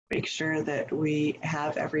make sure that we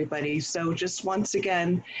have everybody. So just once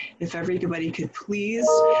again, if everybody could please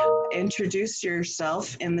introduce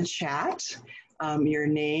yourself in the chat, your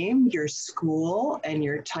name, your school, and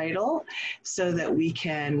your title, so that we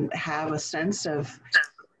can have a sense of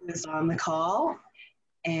who is on the call.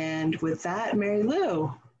 And with that, Mary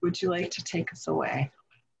Lou, would you like to take us away?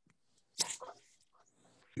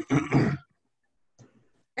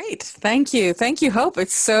 Great, thank you. Thank you, Hope.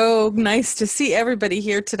 It's so nice to see everybody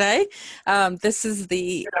here today. This is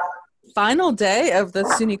the final day of the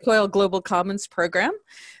SUNY COIL Global Commons program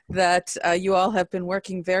that you all have been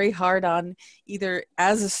working very hard on, either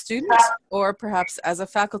as a student or perhaps as a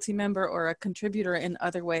faculty member or a contributor in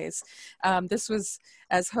other ways. This was,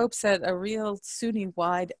 as Hope said, a real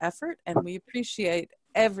SUNY-wide effort, and we appreciate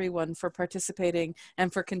everyone for participating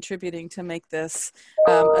and for contributing to make this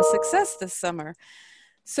a success this summer.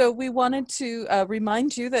 So we wanted to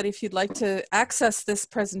remind you that if you'd like to access this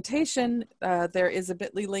presentation, there is a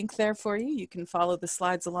bit.ly link there for you. You can follow the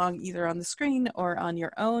slides along either on the screen or on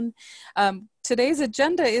your own. Today's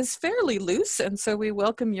agenda is fairly loose, and so we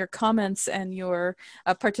welcome your comments and your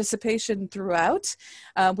participation throughout.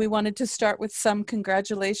 We wanted to start with some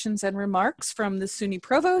congratulations and remarks from the SUNY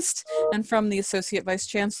Provost and from the Associate Vice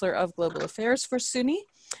Chancellor of Global Affairs for SUNY,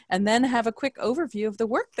 and then have a quick overview of the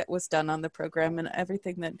work that was done on the program and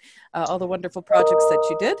everything that, all the wonderful projects that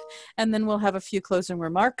you did. And then we'll have a few closing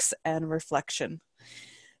remarks and reflection.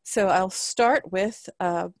 So I'll start with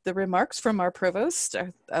the remarks from our Provost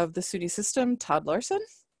of the SUNY system, Todd Larson.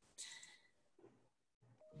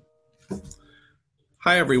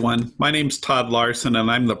 Hi, everyone. My name's Todd Larson, and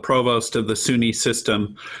I'm the Provost of the SUNY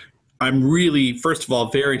system. I'm really, first of all,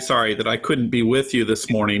 very sorry that I couldn't be with you this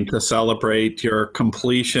morning to celebrate your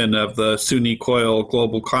completion of the SUNY COIL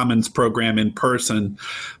Global Commons program in person.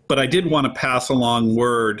 But I did want to pass along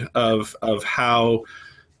word of how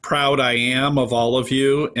proud I am of all of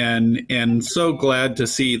you, and so glad to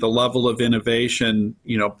see the level of innovation,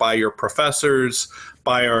 by your professors,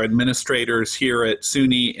 by our administrators here at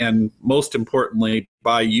SUNY, and most importantly,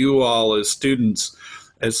 by you all as students,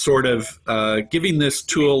 as sort of giving this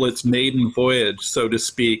tool its maiden voyage, so to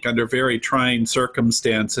speak, under very trying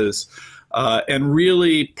circumstances, and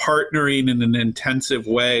really partnering in an intensive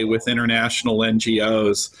way with international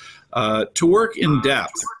NGOs to work in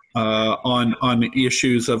depth on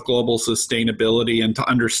issues of global sustainability and to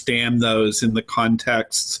understand those in the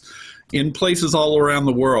contexts in places all around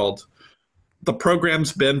the world. The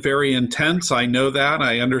program's been very intense. I know that.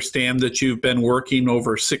 I understand that you've been working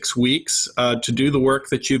over 6 weeks to do the work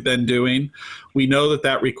that you've been doing. We know that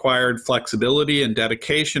that required flexibility and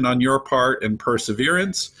dedication on your part and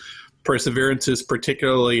perseverance. Perseverance is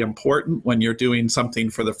particularly important when you're doing something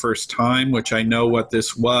for the first time, which I know what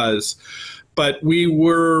this was. But we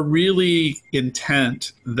were really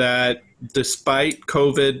intent that despite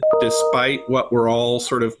COVID, despite what we're all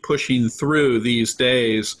sort of pushing through these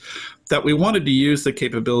days, that we wanted to use the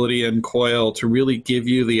capability in COIL to really give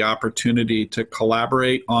you the opportunity to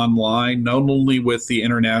collaborate online, not only with the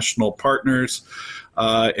international partners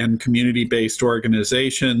and community-based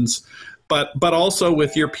organizations, but also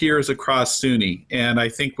with your peers across SUNY. And I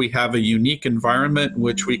think we have a unique environment in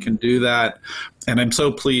which we can do that. And I'm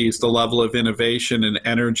so pleased the level of innovation and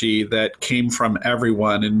energy that came from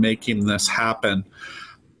everyone in making this happen.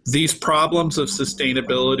 These problems of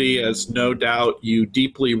sustainability, as no doubt you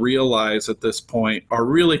deeply realize at this point, are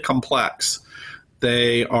really complex.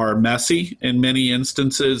 They are messy in many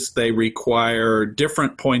instances. They require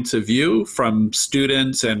different points of view from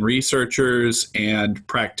students and researchers and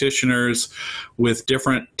practitioners with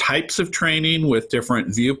different types of training, with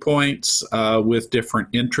different viewpoints, with different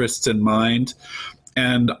interests in mind.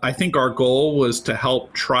 And I think our goal was to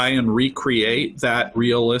help try and recreate that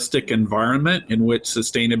realistic environment in which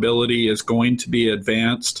sustainability is going to be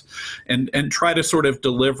advanced and try to sort of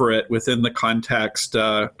deliver it within the context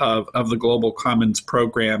of the Global Commons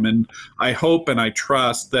program. And I hope and I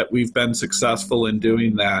trust that we've been successful in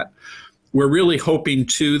doing that. We're really hoping,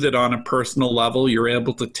 too, that on a personal level, you're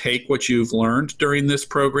able to take what you've learned during this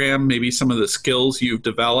program, maybe some of the skills you've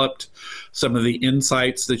developed, some of the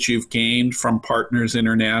insights that you've gained from partners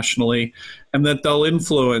internationally, and that they'll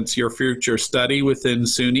influence your future study within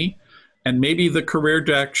SUNY and maybe the career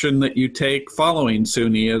direction that you take following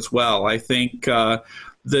SUNY as well. I think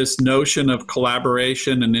this notion of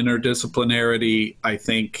collaboration and interdisciplinarity, I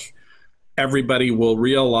think, everybody will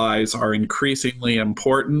realize are increasingly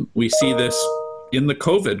important. We see this in the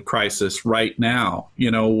COVID crisis right now,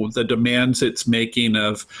 the demands it's making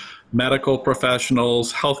of medical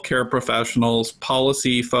professionals, healthcare professionals,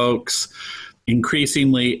 policy folks,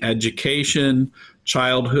 increasingly education,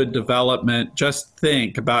 childhood development. Just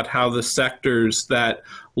think about how the sectors that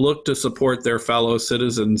look to support their fellow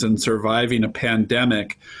citizens in surviving a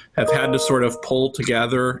pandemic have had to sort of pull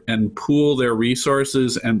together and pool their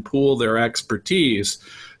resources and pool their expertise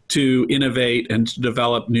to innovate and to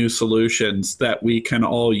develop new solutions that we can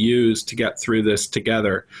all use to get through this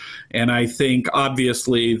together. And I think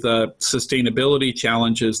obviously the sustainability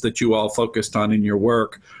challenges that you all focused on in your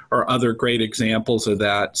work are other great examples of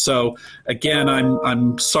that. So again,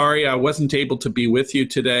 I'm sorry I wasn't able to be with you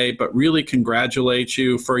today, but really congratulate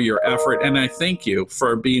you for your effort. And I thank you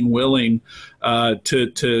for being willing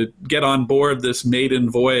to get on board this maiden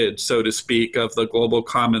voyage, so to speak, of the Global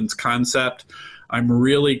Commons concept. I'm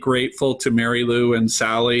really grateful to Mary Lou and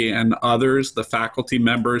Sally and others, the faculty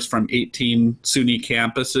members from 18 SUNY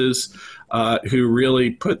campuses who really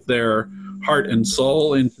put their heart and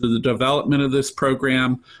soul into the development of this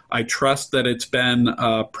program. I trust that it's been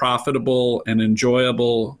a profitable and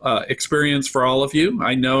enjoyable experience for all of you.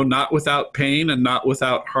 I know not without pain and not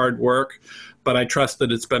without hard work, but I trust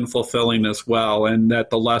that it's been fulfilling as well, and that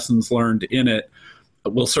the lessons learned in it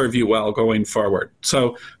will serve you well going forward.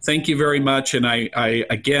 So thank you very much. And I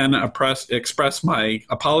again express my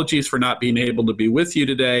apologies for not being able to be with you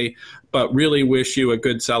today, but really wish you a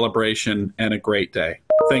good celebration and a great day.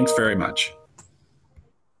 Thanks very much.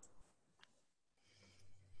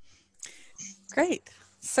 Great.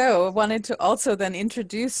 So I wanted to also then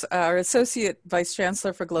introduce our Associate Vice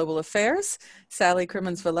Chancellor for Global Affairs, Sally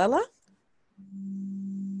Crimmins-Villela.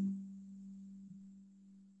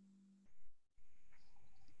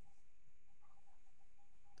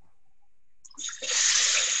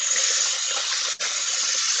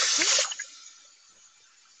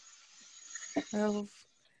 Well,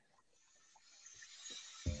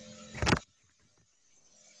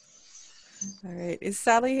 all right, is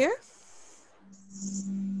Sally here?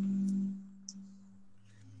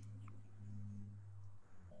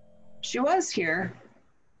 She was here.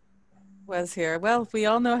 Well, we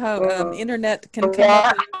all know how internet can come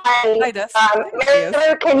up and hide us.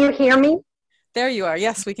 Can you hear me? There you are.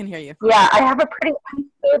 Yes, we can hear you. Yeah, I have an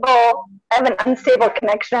unstable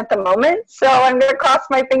connection at the moment, so I'm going to cross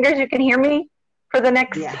my fingers you can hear me for the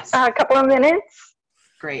next couple of minutes.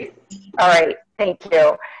 Great. All right, thank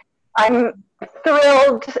you. I'm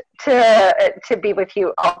thrilled to be with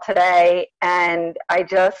you all today, and I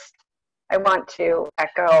want to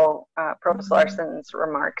echo Professor Larson's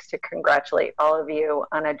remarks to congratulate all of you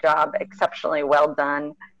on a job exceptionally well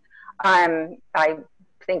done. I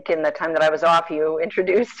think in the time that I was off, you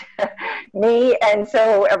introduced me, and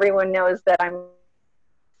so everyone knows that I'm.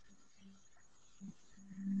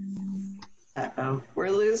 Uh-oh, we're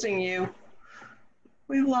losing you.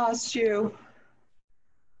 We've lost you.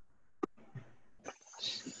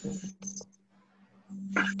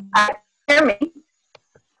 Hear me?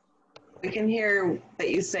 We can hear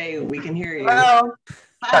that you say we can hear you. Hello.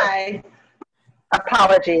 Hi.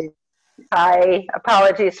 Apologies.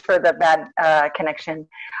 Apologies for the bad connection.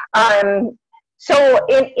 So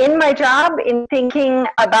in my job, in thinking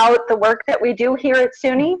about the work that we do here at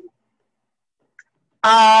SUNY,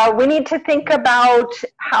 we need to think about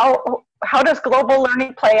how does global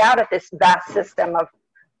learning play out at this vast system of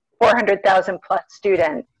 400,000 plus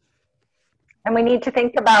students. And we need to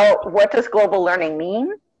think about what does global learning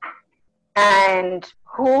mean and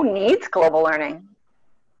who needs global learning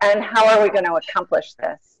and how are we going to accomplish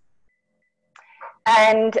this.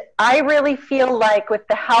 And I really feel like with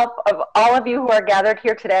the help of all of you who are gathered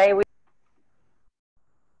here today,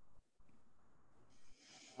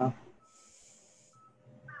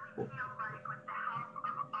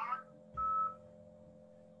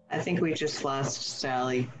 I think we just lost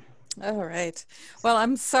Sally. All right. Well,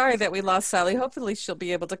 I'm sorry that we lost Sally. Hopefully she'll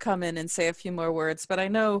be able to come in and say a few more words, but I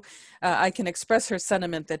know I can express her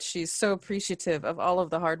sentiment that she's so appreciative of all of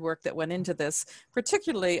the hard work that went into this,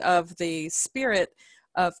 particularly of the spirit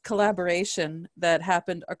of collaboration that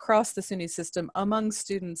happened across the SUNY system among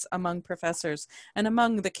students, among professors, and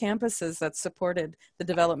among the campuses that supported the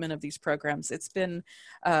development of these programs. It's been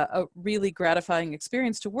a really gratifying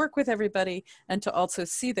experience to work with everybody and to also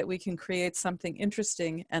see that we can create something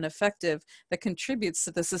interesting and effective that contributes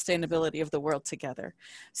to the sustainability of the world together.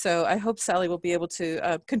 So I hope Sally will be able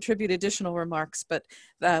to contribute additional remarks, but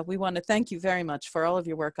we want to thank you very much for all of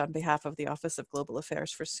your work on behalf of the Office of Global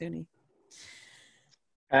Affairs for SUNY.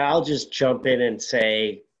 I'll just jump in and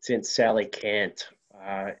say, since Sally can't,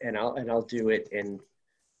 and I'll do it in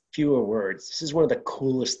fewer words. This is one of the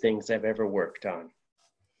coolest things I've ever worked on,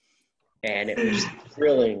 and it was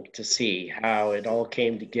thrilling to see how it all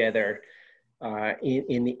came together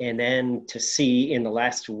and then to see in the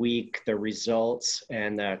last week the results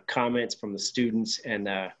and the comments from the students and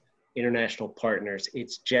the international partners,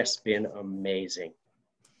 it's just been amazing.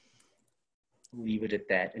 Leave it at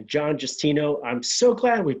that. And John Justino, I'm so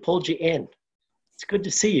glad we pulled you in. It's good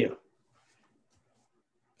to see you.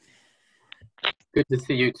 Good to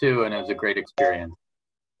see you too, and it was a great experience.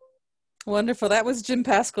 Wonderful. That was Jim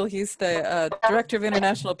Pascal. He's the Director of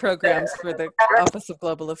International Programs for the Office of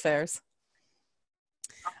Global Affairs.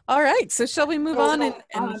 All right, so shall we move on?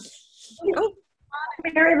 Oh.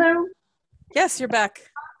 Mary Lou? Yes, you're back.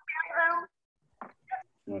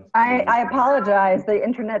 I apologize. The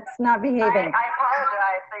internet's not behaving.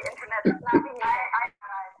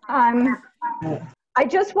 I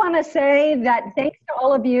just want to say that thanks to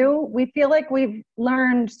all of you. We feel like we've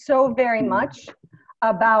learned so very much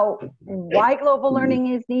about why global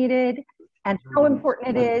learning is needed and how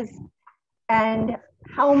important it is and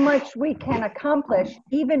how much we can accomplish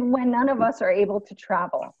even when none of us are able to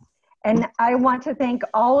travel. And I want to thank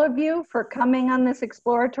all of you for coming on this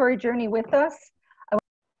exploratory journey with us.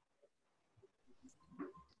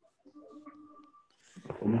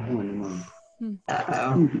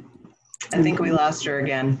 Uh-oh. I think we lost her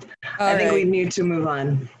again. I think we need to move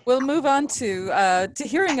on. We'll move on to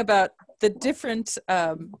hearing about the different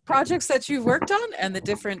projects that you've worked on and the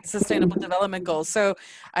different sustainable development goals. So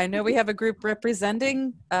I know we have a group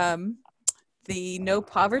representing the No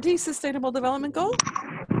Poverty Sustainable Development Goal.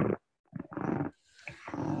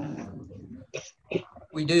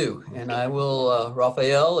 We do, and I will,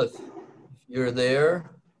 Raphael, if you're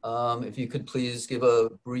there, if you could please give a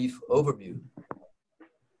brief overview.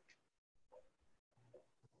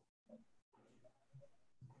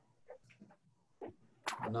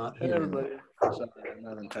 Not hey everybody. Sorry,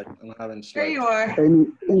 I'm having Here you are.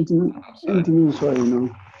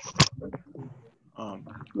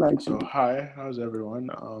 So hi, how's everyone?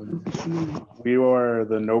 We are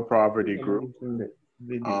the No Poverty Group.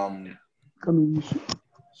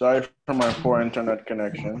 Sorry for my poor internet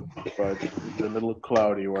connection, but it's a little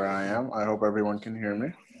cloudy where I am. I hope everyone can hear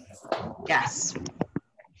me. Yes.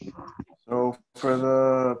 So for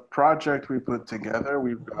the project we put together,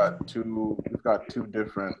 we've got two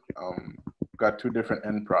different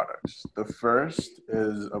end products. The first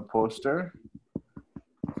is a poster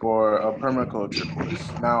for a permaculture course.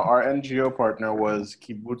 Now our NGO partner was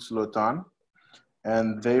Kibbutz Lotan,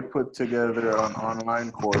 and they put together an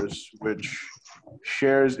online course which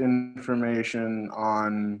shares information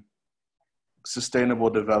on sustainable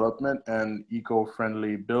development and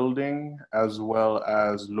eco-friendly building, as well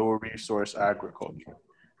as low-resource agriculture.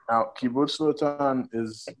 Now, Kibbutz Lotan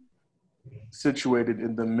is situated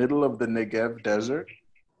in the middle of the Negev desert,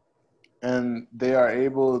 and they are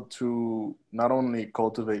able to not only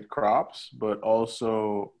cultivate crops, but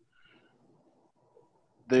also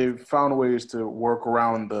they've found ways to work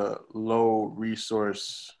around the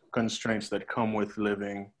low-resource constraints that come with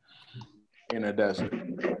living in a desert.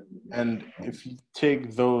 And if you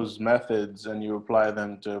take those methods and you apply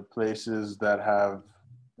them to places that have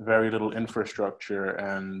very little infrastructure,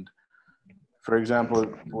 and for example,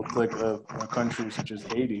 we'll take a country such as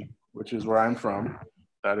Haiti, which is where I'm from,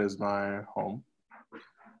 that is my home.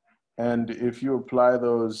 And if you apply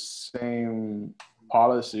those same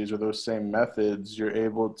policies or those same methods, you're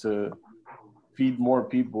able to feed more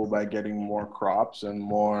people by getting more crops and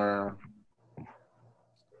more,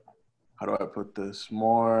 how do I put this?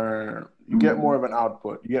 You get more of an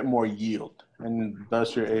output, you get more yield, and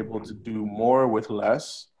thus you're able to do more with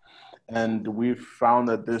less. And we've found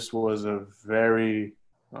that this was a very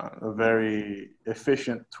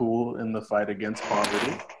efficient tool in the fight against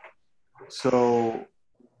poverty. So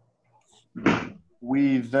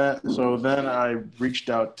then I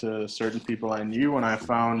reached out to certain people I knew, and I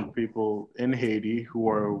found people in Haiti who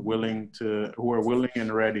are willing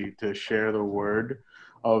and ready to share the word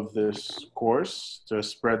of this course, to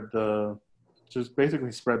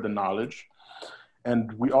basically spread the knowledge.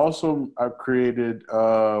 And we also created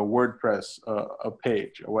a WordPress, a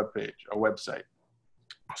website.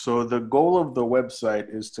 So the goal of the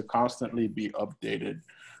website is to constantly be updated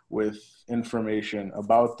with information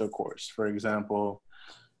about the course. For example,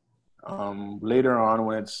 later on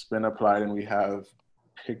when it's been applied and we have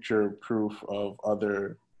picture proof of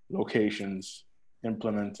other locations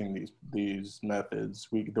implementing these methods,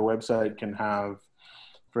 the website can have,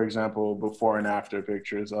 for example, before and after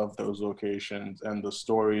pictures of those locations and the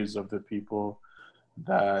stories of the people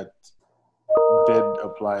that did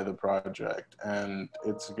apply the project. And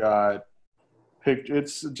it's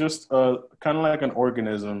just kind of like an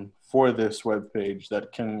organism for this webpage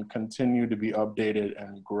that can continue to be updated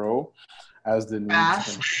and grow as the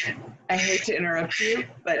needs. I hate to interrupt you,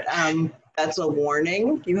 but that's a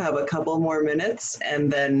warning. You have a couple more minutes,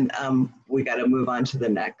 and then we got to move on to the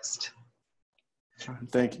next.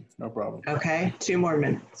 Thank you. No problem. Okay, 2 more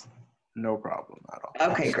minutes. No problem at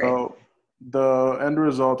all. Okay, great. So the end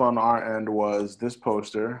result on our end was this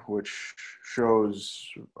poster, which shows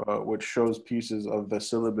pieces of the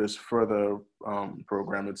syllabus for the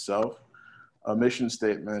program itself, a mission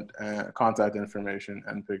statement, and contact information,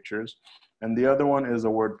 and pictures. And the other one is a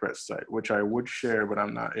WordPress site, which I would share, but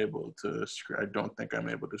I'm not able to. I don't think I'm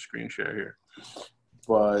able to screen share here.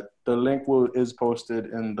 But the link is posted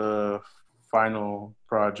in the final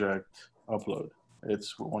project upload.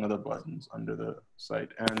 It's one of the buttons under the site.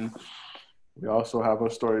 And we also have a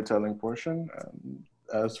storytelling portion. And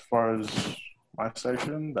as far as my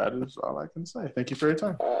section, that is all I can say. Thank you for your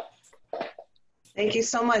time. Thank you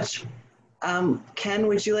so much. Ken,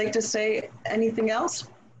 would you like to say anything else?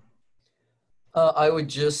 I would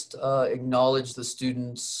just acknowledge the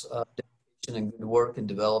students' dedication and good work in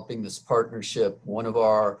developing this partnership. One of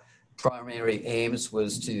our primary aims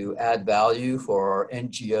was to add value for our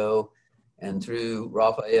NGO, and through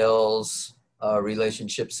Raphael's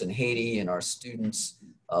relationships in Haiti and our students'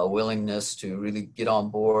 willingness to really get on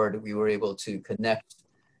board, we were able to connect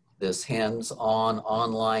this hands-on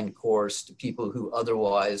online course to people who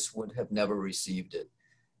otherwise would have never received it.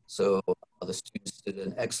 So the students did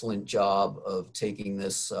an excellent job of taking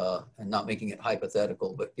this and not making it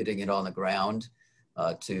hypothetical, but getting it on the ground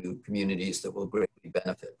to communities that will greatly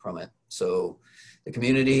benefit from it. So the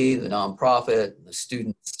community, the nonprofit, the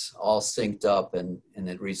students all synced up, and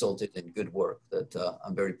it resulted in good work that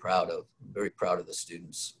I'm very proud of. I'm very proud of the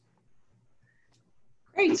students.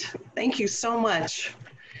 Great, thank you so much.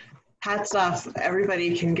 Hats off.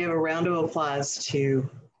 Everybody can give a round of applause to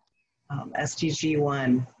SDG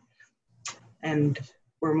 1. And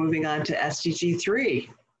we're moving on to SDG 3.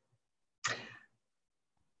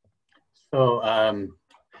 So,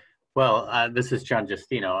 this is John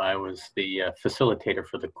Justino. I was the facilitator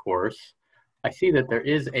for the course. I see that there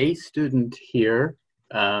is a student here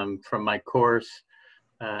from my course,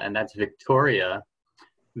 and that's Victoria.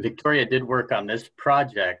 Victoria did work on this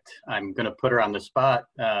project. I'm going to put her on the spot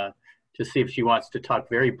to see if she wants to talk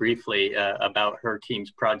very briefly about her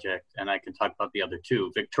team's project, and I can talk about the other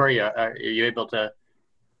two. Victoria, are you able to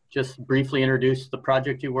just briefly introduce the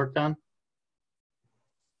project you worked on?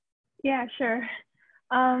 Yeah, sure.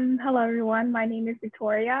 Hello, everyone. My name is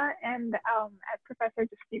Victoria, and as Professor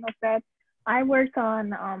Justino said, I worked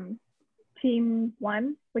on Team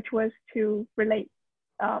 1, which was to relate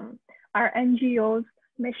our NGO's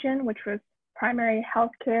mission, which was primary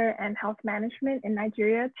healthcare and health management in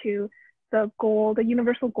Nigeria, to the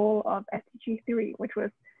universal goal of SDG 3, which was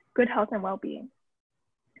good health and well-being.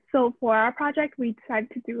 So for our project, we decided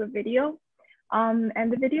to do a video, and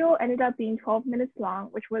the video ended up being 12 minutes long,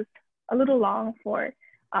 which was a little long for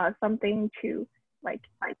something to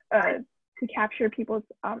to capture people's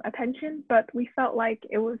attention, but we felt like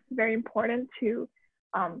it was very important to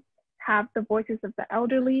have the voices of the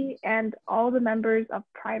elderly and all the members of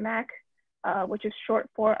PRIMAC, which is short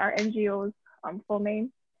for our NGO's full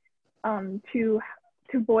name, to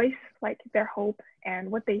voice their hope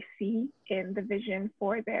and what they see in the vision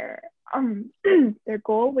for their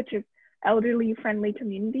goal, which is elderly friendly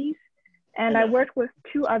communities. And I worked with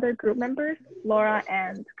 2 other group members, Laura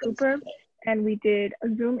and Cooper, and we did a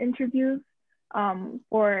Zoom interviews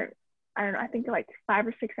for, I don't know, I think 5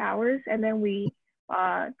 or 6 hours. And then we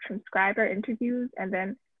transcribed our interviews and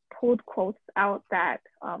then pulled quotes out that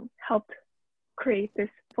helped create this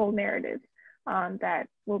full narrative that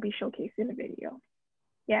will be showcased in the video.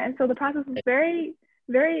 Yeah, and so the process was very,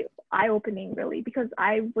 very eye-opening, really, because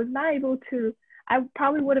I was not able to, I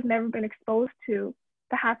probably would have never been exposed to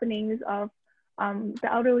the happenings of the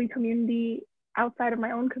elderly community outside of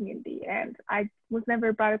my own community. And I was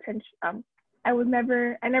never brought attention, I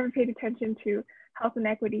never paid attention to health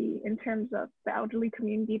inequity in terms of the elderly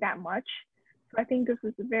community that much. So I think this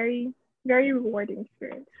was a very, very rewarding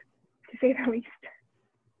experience, to say the least.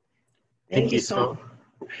 Thank you so much.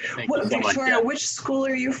 Victoria, Yeah. which school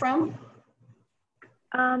are you from?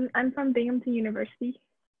 I'm from Binghamton University.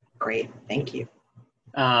 Great, thank you.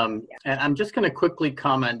 And I'm just going to quickly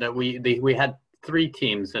comment that we had 3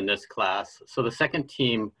 teams in this class. So the second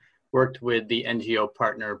team worked with the NGO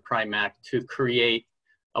partner PRIMAC to create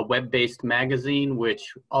a web-based magazine,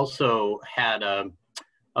 which also had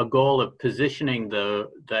a goal of positioning the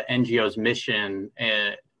NGO's mission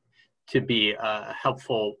to be a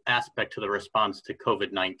helpful aspect to the response to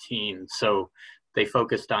COVID-19. So they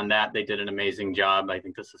focused on that. They did an amazing job. I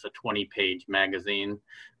think this is a 20-page magazine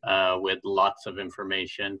with lots of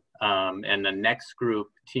information. And the next group,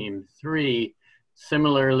 Team 3,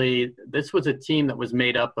 similarly, this was a team that was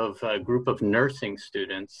made up of a group of nursing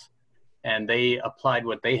students, and they applied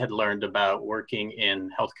what they had learned about working in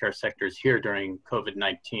healthcare sectors here during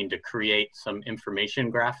COVID-19 to create some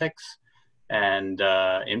information graphics and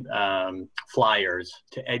flyers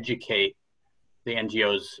to educate the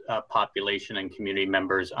NGO's population and community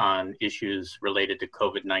members on issues related to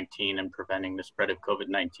COVID-19 and preventing the spread of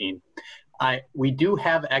COVID-19. We do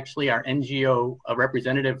have actually our NGO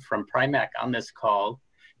representative from Primac on this call,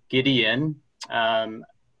 Gideon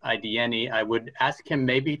Idieni. I would ask him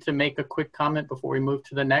maybe to make a quick comment before we move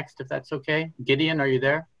to the next, if that's okay. Gideon, are you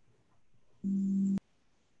there?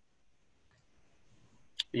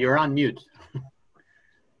 You're on mute.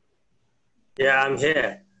 Yeah, I'm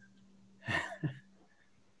here.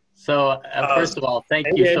 So first of all, thank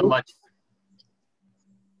you so much.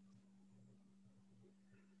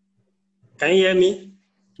 Can you hear me?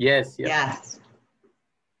 Yes. Yes.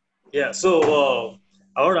 Yeah, so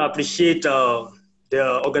I want to appreciate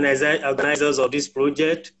the organizers of this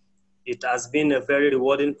project. It has been a very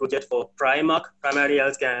rewarding project for Primac, Primary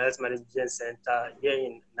Healthcare and Health Management Center here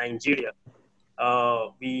in Nigeria.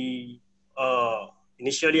 We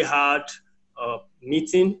initially had a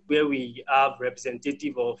meeting where we have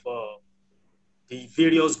representative of the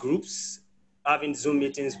various groups having Zoom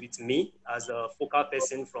meetings with me as a focal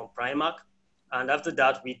person from Primac. And after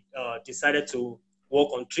that, we decided to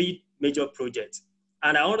work on 3 major projects.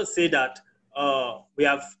 And I want to say that we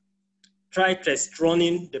have tried test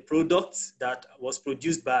running the product that was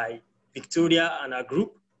produced by Victoria and her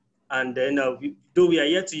group. And then though we are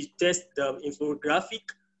yet to test the infographic,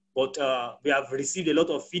 but we have received a lot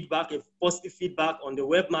of feedback, positive feedback on the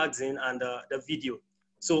web magazine and the video.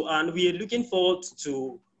 So, and we are looking forward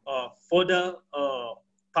to further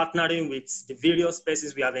partnering with the various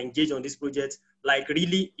persons we have engaged on this project. Like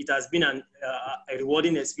really, it has been a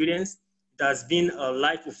rewarding experience. It has been a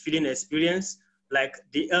life-fulfilling experience. Like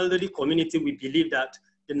the elderly community, we believe that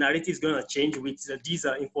the narrative is going to change with these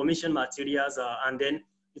information materials, and then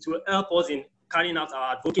it will help us in carrying out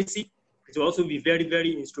our advocacy. It will also be very,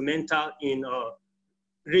 very instrumental in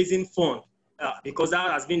raising funds, because that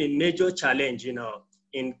has been a major challenge in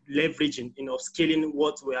leveraging, scaling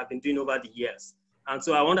what we have been doing over the years. And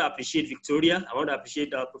so I want to appreciate Victoria. I want to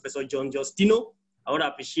appreciate Professor John Justino. I want to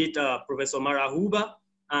appreciate Professor Mara Huber,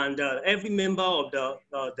 and every member of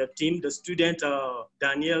the team, the student,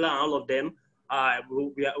 Daniela, and all of them.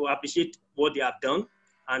 We appreciate what they have done.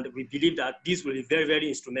 And we believe that this will be very, very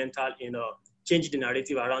instrumental in changing the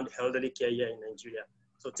narrative around elderly care here in Nigeria.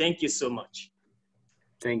 So thank you so much.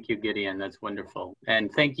 Thank you, Gideon. That's wonderful.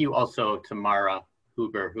 And thank you also to Mara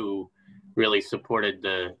Huber, who really supported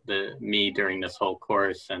me during this whole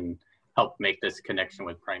course and helped make this connection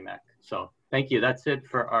with Primac. So thank you. That's it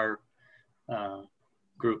for our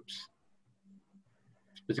groups.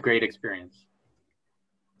 It was a great experience.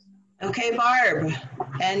 Okay, Barb,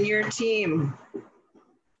 and your team,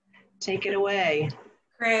 take it away.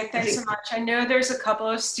 Great, thanks so much. I know there's a couple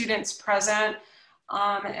of students present,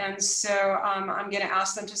 and so I'm going to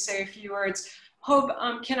ask them to say a few words. Hope,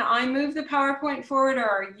 can I move the PowerPoint forward, or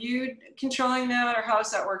are you controlling that, or how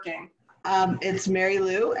is that working? It's Mary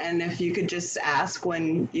Lou, and if you could just ask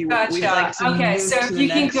when you would Gotcha. like to okay, move so to if the you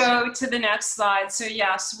next. can go to the next slide. So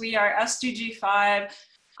yes, we are SDG 5,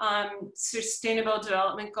 Sustainable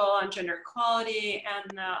Development Goal on Gender Equality,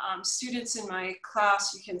 and the students in my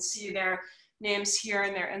class, you can see their names here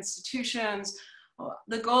and their institutions.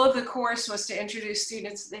 The goal of the course was to introduce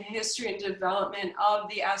students to the history and development of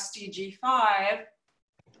the SDG 5,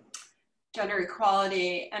 gender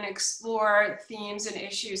equality, and explore themes and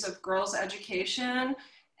issues of girls' education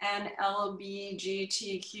and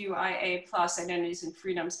LGBTQIA+ identities and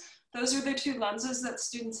freedoms. Those are the 2 lenses that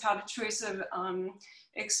students had a choice of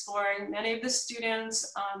exploring. Many of the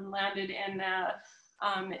students landed in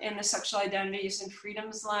the sexual identities and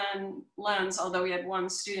freedoms lens, although we had 1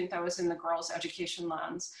 student that was in the girls' education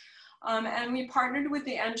lens. And we partnered with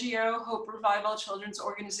the NGO Hope Revival Children's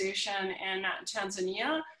Organization in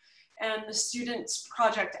Tanzania. And the student's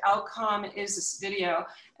project outcome is this video.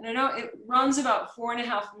 And I know it runs about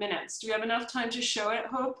 4.5 minutes. Do we have enough time to show it,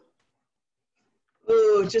 Hope?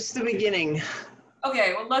 Ooh, just the beginning.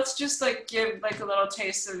 Okay, well, let's just give a little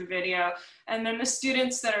taste of the video. And then the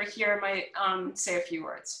students that are here might say a few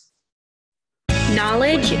words.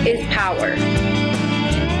 Knowledge is power.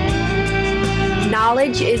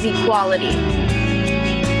 Knowledge is equality.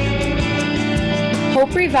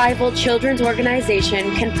 Hope Revival Children's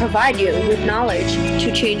Organization can provide you with knowledge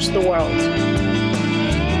to change the world.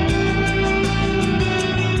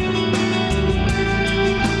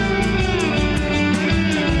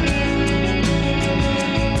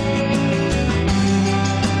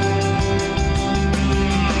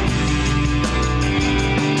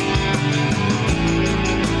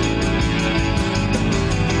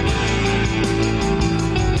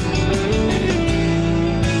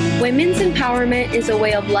 Women's empowerment is a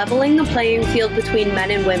way of leveling the playing field between men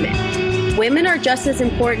and women. Women are just as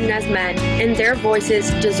important as men, and their voices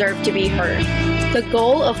deserve to be heard. The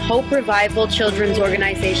goal of Hope Revival Children's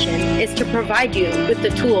Organization is to provide you with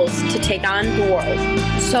the tools to take on the world.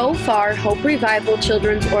 So far, Hope Revival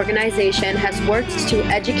Children's Organization has worked to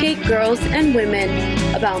educate girls and women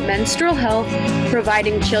about menstrual health,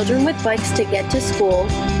 providing children with bikes to get to school,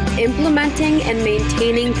 implementing and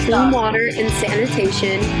maintaining clean water and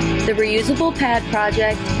sanitation, the reusable pad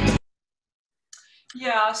project.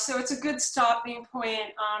 Yeah, so it's a good stopping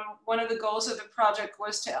point. One of the goals of the project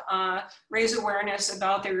was to raise awareness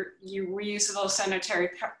about the reusable sanitary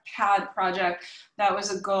pad project. That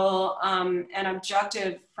was a goal and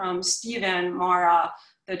objective from Stephen Mara,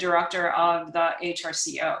 the director of the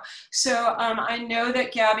HRCO. So I know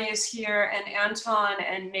that Gabby is here, and Anton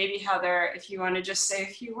and maybe Heather, if you want to just say a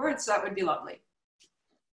few words, that would be lovely.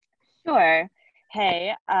 Sure.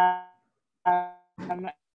 Hey,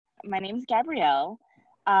 my name is Gabrielle.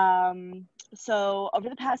 So over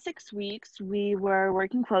the past 6 weeks, we were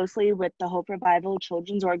working closely with the Hope Revival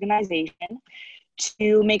Children's Organization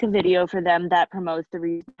to make a video for them that promotes the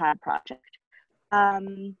Reusable Pad project.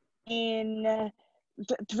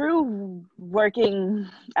 Through working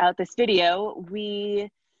out this video,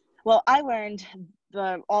 I learned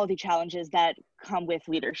all the challenges that come with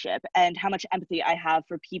leadership and how much empathy I have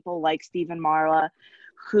for people like Stephen Marla,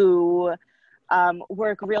 who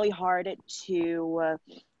work really hard to,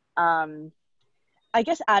 I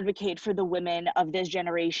guess, advocate for the women of this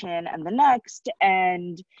generation and the next,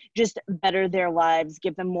 and just better their lives,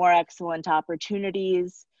 give them more excellent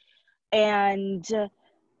opportunities. And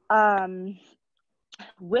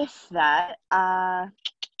with that,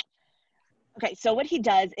 okay, so what he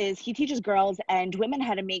does is he teaches girls and women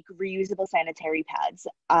how to make reusable sanitary pads.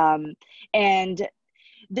 And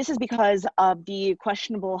this is because of the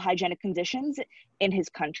questionable hygienic conditions in his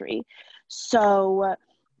country. So,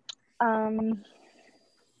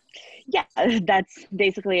 yeah, that's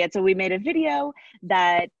basically it. So we made a video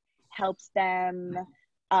that helps them,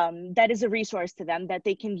 that is a resource to them that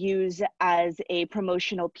they can use as a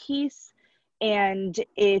promotional piece. And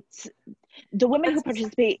it's, the women who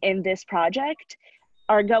participate in this project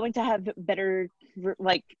are going to have better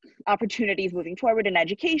opportunities moving forward in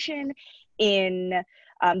education, in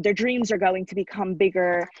their dreams are going to become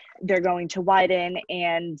bigger, they're going to widen,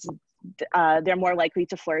 and they're more likely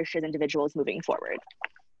to flourish as individuals moving forward.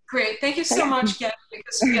 Great, thank you so much, Gabby,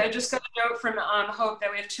 because I just got a note from Hope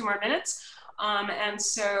that we have 2 more minutes. And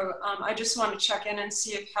so I just want to check in and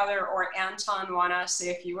see if Heather or Anton want to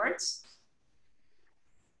say a few words.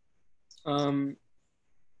 I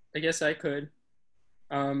guess I could.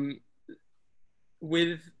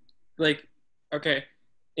 Okay,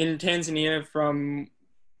 in Tanzania,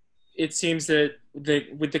 it seems that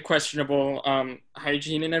with the questionable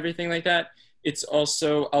hygiene and everything like that, it's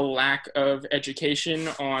also a lack of education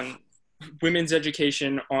on women's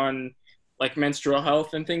education on like menstrual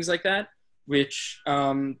health and things like that, which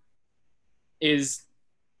is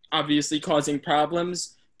obviously causing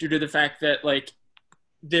problems due to the fact that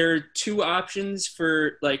there are 2 options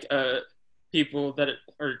for people that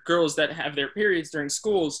or girls that have their periods during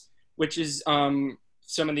schools, which is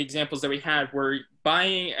some of the examples that we had were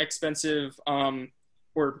buying expensive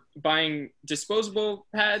or buying disposable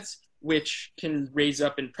pads, which can raise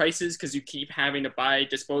up in prices because you keep having to buy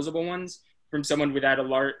disposable ones from someone without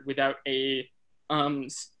a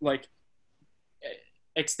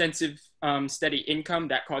extensive steady income.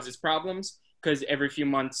 That causes problems because every few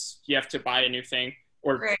months you have to buy a new thing,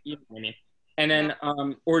 or you know what I mean. And then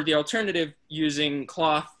or the alternative, using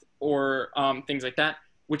cloth or things like that,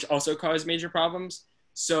 which also cause major problems.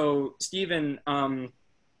 So Stephen came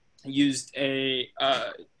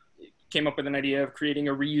up with an idea of creating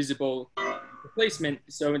a reusable replacement.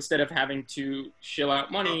 So instead of having to shell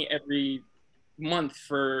out money every month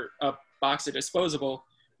for a box of disposable,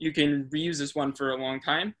 you can reuse this one for a long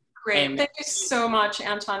time. Great, thank you so much,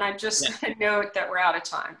 Anton. I just note that we're out of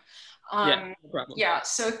time. No problem. Yeah,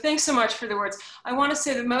 so thanks so much for the words. I want to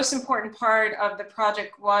say the most important part of the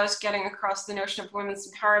project was getting across the notion of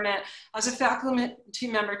women's empowerment. As a faculty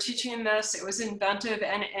member teaching this, it was inventive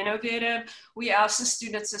and innovative. We asked the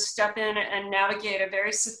students to step in and navigate a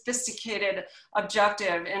very sophisticated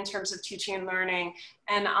objective in terms of teaching and learning.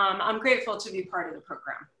 And I'm grateful to be part of the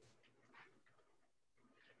program.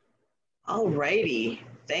 All righty.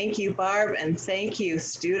 Thank you, Barb, and thank you,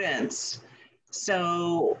 students.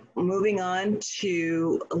 So moving on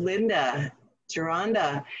to Linda,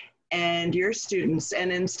 Geronda, and your students. And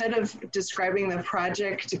instead of describing the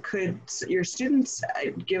project, could your students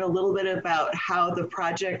give a little bit about how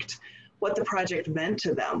what the project meant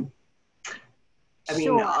to them? I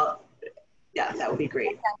mean, yeah, that would be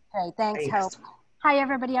great. Great, thanks, Hope. Hi,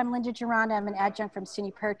 everybody. I'm Linda Geranda. I'm an adjunct from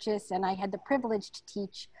SUNY Purchase, and I had the privilege to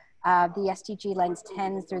teach the SDG Lens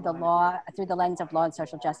 10 through the lens of law and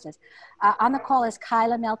social justice. On the call is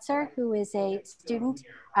Kyla Meltzer, who is a student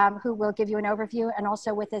who will give you an overview, and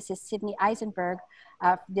also with us is Sydney Eisenberg,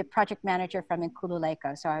 the project manager from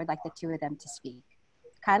Inkululeko. So I would like the two of them to speak.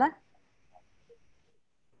 Kyla?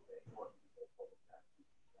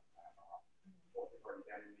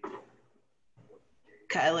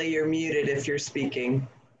 Kyla, you're muted if you're speaking.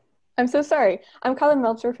 I'm so sorry. I'm Kyla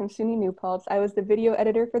Meltzer from SUNY New Paltz. I was the video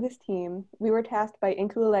editor for this team. We were tasked by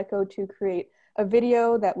Inkululeko to create a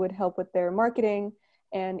video that would help with their marketing.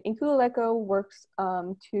 And Inkululeko works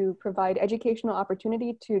to provide educational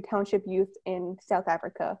opportunity to township youth in South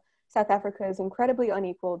Africa. South Africa is incredibly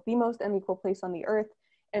unequal, the most unequal place on the earth.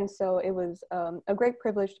 And so it was a great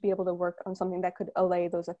privilege to be able to work on something that could allay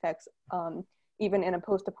those effects, even in a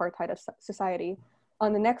post-apartheid society.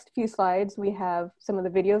 On the next few slides, we have some of the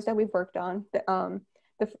videos that we've worked on.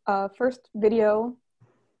 The first video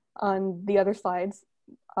on the other slides,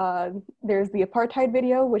 there's the apartheid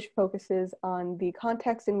video, which focuses on the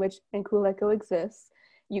context in which Inkululeko exists.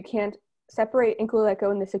 You can't separate Inkululeko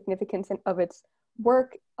and the significance of its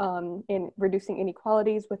work in reducing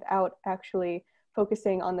inequalities without actually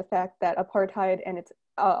focusing on the fact that apartheid and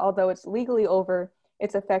although it's legally over,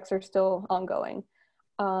 its effects are still ongoing.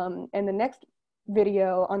 And the next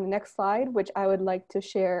video on the next slide, which I would like to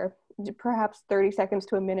share perhaps 30 seconds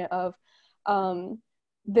to a minute of,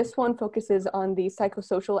 this one focuses on the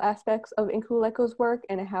psychosocial aspects of Inkuleko's work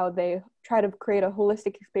and how they try to create a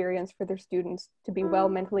holistic experience for their students to be well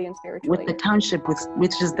mentally and spiritually. With the township,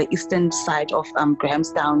 which is the eastern side of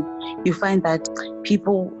Grahamstown, you find that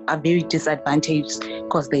people are very disadvantaged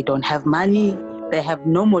because they don't have money. They have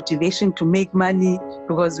no motivation to make money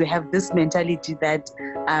because we have this mentality that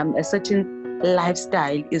a certain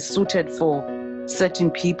lifestyle is suited for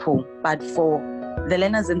certain people, but for the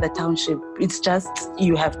learners in the township, it's just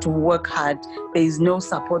you have to work hard. There is no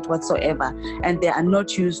support whatsoever, and they are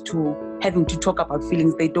not used to having to talk about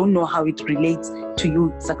feelings. They don't know how it relates to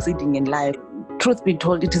you succeeding in life. Truth be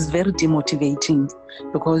told, it is very demotivating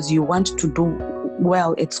because you want to do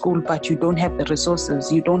well at school, but you don't have the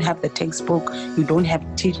resources, you don't have the textbook, you don't have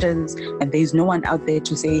teachers, and there is no one out there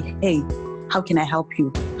to say, hey, how can I help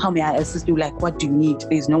you? How may I assist you? Like, what do you need?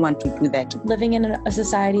 There's no one to do that. Living in a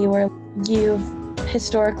society where you've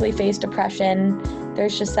historically faced oppression,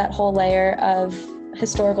 there's just that whole layer of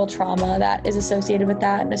historical trauma that is associated with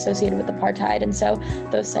that and associated with apartheid. And so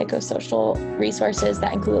those psychosocial resources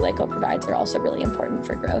that Inkululeko provides are also really important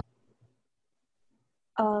for growth.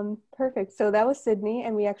 Perfect. So that was Sydney,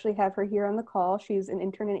 and we actually have her here on the call. She's an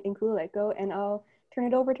intern in Inkululeko, and I'll turn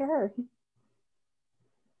it over to her.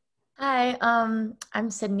 Hi, I'm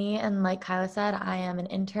Sydney, and like Kyla said, I am an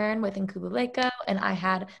intern with Inkululeko, and I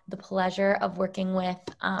had the pleasure of working with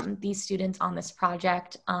these students on this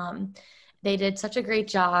project. They did such a great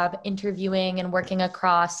job interviewing and working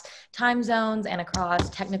across time zones and across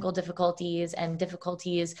technical difficulties and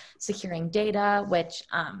difficulties securing data, which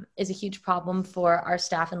is a huge problem for our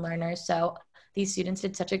staff and learners. So these students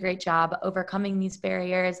did such a great job overcoming these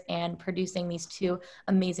barriers and producing these two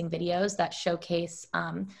amazing videos that showcase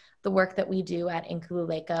the work that we do at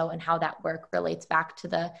Inkululeko and how that work relates back to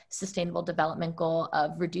the Sustainable Development Goal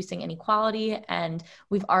of reducing inequality. And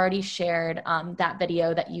we've already shared that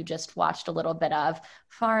video that you just watched a little bit of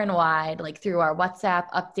far and wide, like through our WhatsApp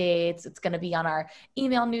updates. It's going to be on our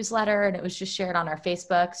email newsletter, and it was just shared on our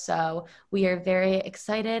Facebook. So we are very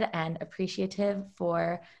excited and appreciative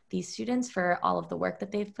for these students for all of the work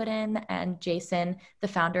that they've put in. And Jason, the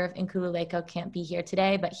founder of Inkululeko, can't be here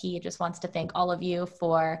today, but he just wants to thank all of you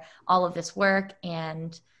for all of this work.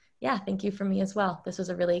 And yeah, thank you for me as well. This was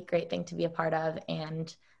a really great thing to be a part of.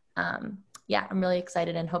 And yeah, I'm really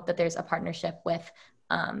excited and hope that there's a partnership with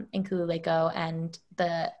Inkululeko and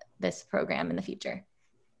this program in the future.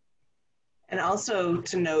 And also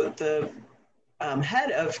to note, the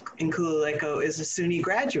head of Inkululeko is a SUNY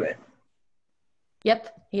graduate.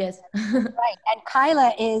 Yep, he is. Right, and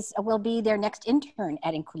Kyla will be their next intern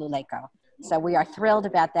at Inkululeko. So we are thrilled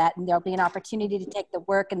about that, and there'll be an opportunity to take the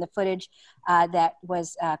work and the footage that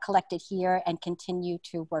was collected here and continue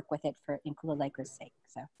to work with it for Nkululeko's sake.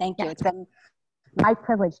 So thank you. It's been my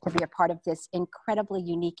privilege to be a part of this incredibly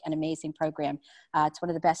unique and amazing program. It's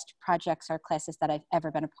one of the best projects or classes that I've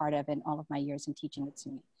ever been a part of in all of my years in teaching at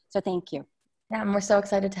SUNY. So thank you. Yeah, and we're so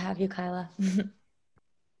excited to have you, Kyla.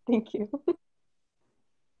 Thank you.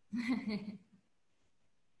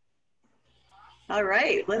 All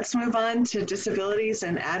right, let's move on to disabilities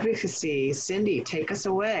and advocacy. Cindy, take us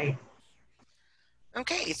away.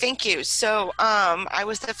 Okay, thank you. So I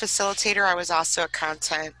was the facilitator. I was also a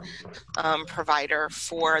content provider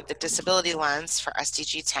for the Disability Lens for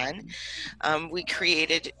SDG 10. We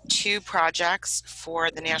created 2 projects for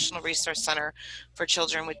the National Resource Center for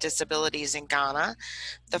Children with Disabilities in Ghana.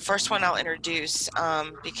 The first one I'll introduce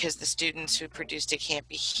because the students who produced it can't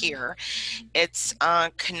be here. It's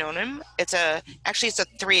Kanonim. Actually it's a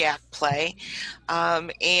 3-act play.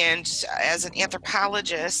 And as an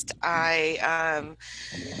anthropologist, I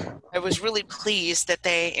was really pleased that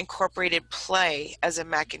they incorporated play as a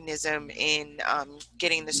mechanism in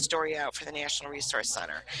getting the story out for the National Resource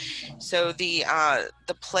Center. So the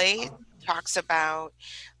play talks about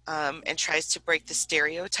and tries to break the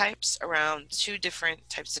stereotypes around 2 different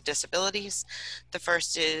types of disabilities. The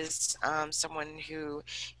first is someone who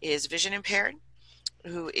is vision impaired,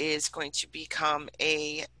 who is going to become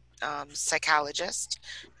a psychologist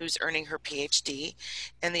who's earning her PhD,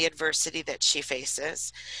 and the adversity that she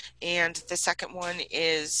faces. And the second one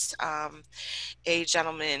is a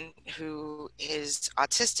gentleman who is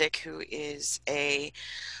autistic, who is a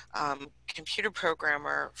computer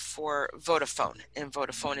programmer for Vodafone, and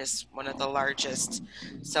Vodafone is one of the largest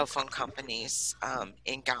cell phone companies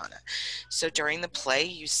in Ghana. So during the play,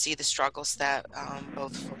 you see the struggles that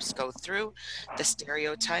both folks go through, the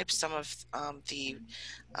stereotypes, some of the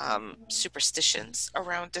superstitions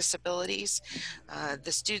around disabilities.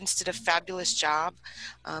 The students did a fabulous job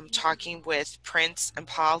talking with Prince and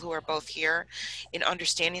Paul, who are both here, in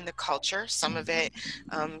understanding the culture. Some of it,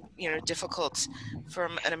 difficult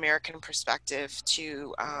from an American perspective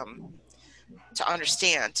to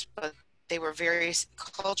understand, but they were very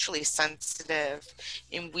culturally sensitive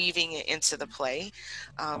in weaving it into the play.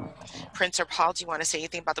 Prince or Paul, do you want to say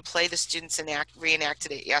anything about the play? The students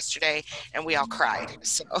reenacted it yesterday, and we all cried.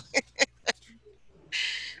 So.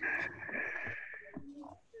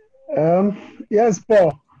 Yes,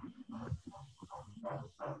 Paul.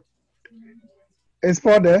 Is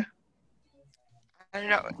Paul there? I don't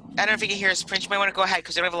know if you can hear us, Prince. You might want to go ahead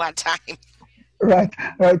because we don't have a lot of time. Right.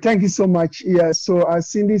 Thank you so much. Yeah. So as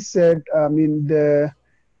Cindy said, I mean the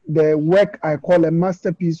work I call a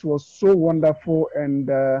masterpiece was so wonderful, and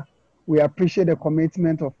we appreciate the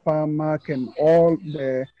commitment of Parmac and all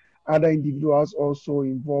the other individuals also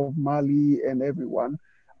involved, Mali and everyone.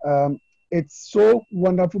 It's so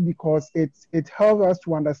wonderful because it helps us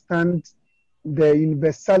to understand the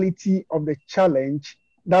universality of the challenge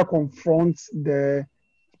that confronts the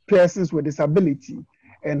persons with disability,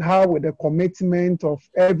 and how with the commitment of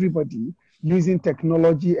everybody using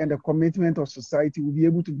technology and the commitment of society, we'll be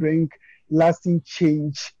able to bring lasting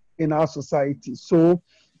change in our society. So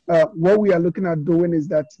what we are looking at doing is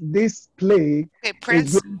that this play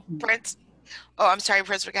Prince. Oh, I'm sorry,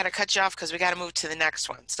 Prince, we got to cut you off because we got to move to the next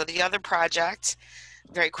one. So the other project,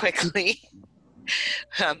 very quickly,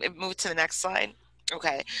 move to the next slide.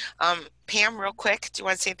 Okay. Pam, real quick, do you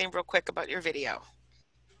want to say anything real quick about your video?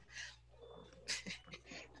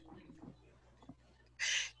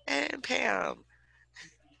 And Pam.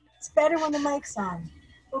 It's better when the mic's on.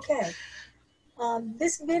 Okay.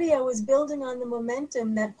 This video is building on the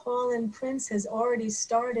momentum that Paul and Prince has already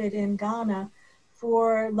started in Ghana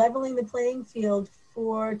for leveling the playing field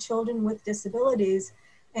for children with disabilities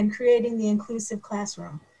and creating the inclusive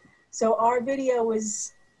classroom. So our video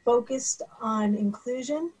is focused on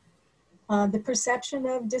inclusion, the perception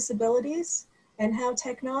of disabilities, and how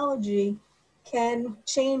technology can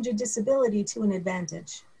change a disability to an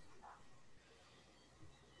advantage.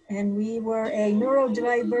 And we were a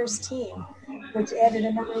neurodiverse team, which added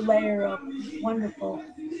another layer of wonderful.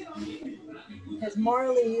 As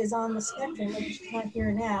Marley is on the spectrum, but she's not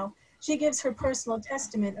here now, she gives her personal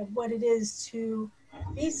testament of what it is to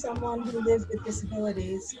be someone who lives with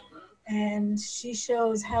disabilities. And she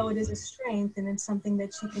shows how it is a strength and it's something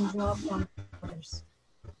that she can draw from others.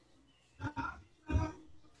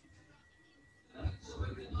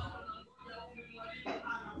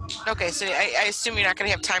 Okay, so I assume you're not going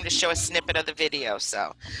to have time to show a snippet of the video,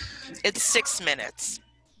 so it's 6 minutes.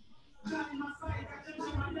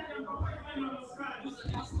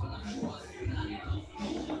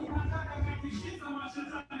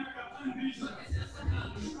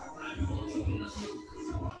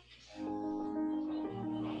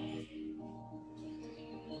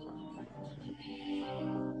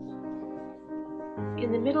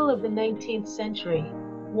 In the middle of the 19th century,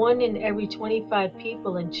 1 in every 25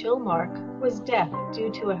 people in Chilmark was deaf due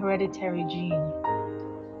to a hereditary gene.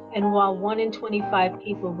 And while 1 in 25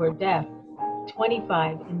 people were deaf,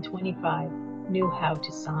 25 in 25 knew how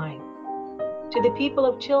to sign. To the people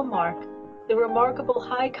of Chilmark, the remarkable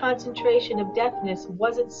high concentration of deafness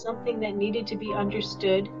wasn't something that needed to be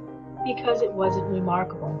understood because it wasn't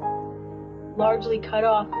remarkable. Largely cut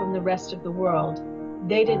off from the rest of the world,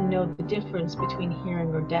 they didn't know the difference between hearing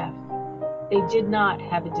or deaf. They did not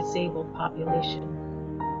have a disabled population.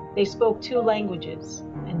 They spoke 2 languages,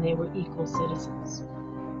 and they were equal citizens.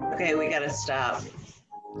 Okay, we gotta stop.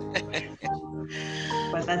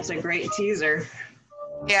 But that's a great teaser.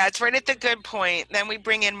 Yeah, it's right at the good point. Then we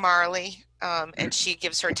bring in Marley, and she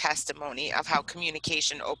gives her testimony of how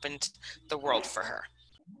communication opened the world for her.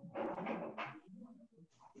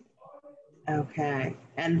 Okay,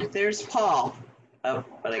 and there's Paul. Oh,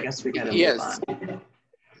 but I guess we gotta move on.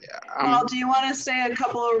 Paul, do you want to say a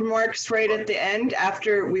couple of remarks right at the end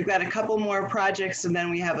after we've got a couple more projects and then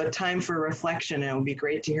we have a time for reflection, and it would be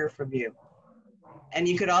great to hear from you. And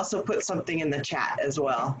you could also put something in the chat as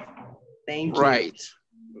well. Thank you. Right.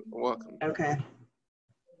 Welcome. Okay.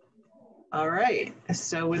 All right.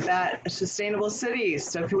 So with that, sustainable cities.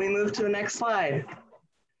 So can we move to the next slide?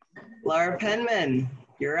 Laura Penman,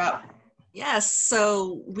 you're up. Yes.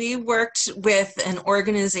 So we worked with an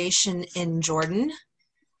organization in Jordan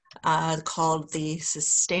called the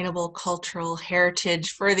Sustainable Cultural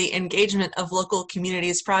Heritage for the Engagement of Local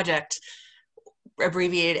Communities Project,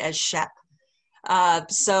 abbreviated as SHEP.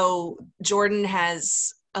 So Jordan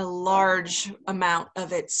has a large amount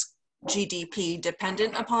of its GDP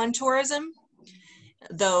dependent upon tourism,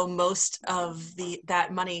 though most of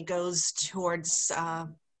that money goes towards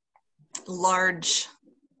large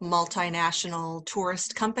multinational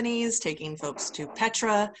tourist companies taking folks to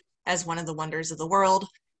Petra as one of the wonders of the world.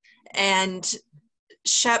 And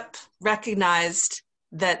SHEP recognized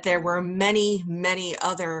that there were many, many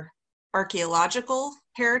other archaeological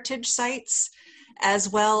heritage sites, as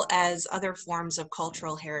well as other forms of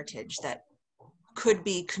cultural heritage that could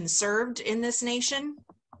be conserved in this nation,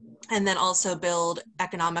 and then also build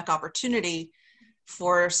economic opportunity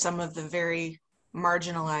for some of the very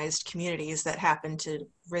marginalized communities that happen to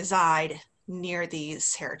reside near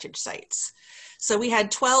these heritage sites. So we had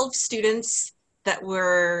 12 students that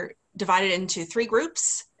were divided into 3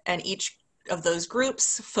 groups, and each of those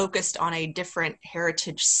groups focused on a different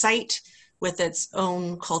heritage site with its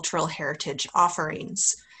own cultural heritage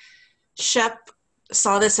offerings. SHEP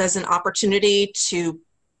saw this as an opportunity to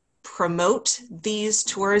promote these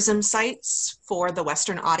tourism sites for the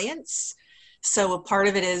Western audience. So a part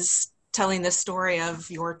of it is telling the story of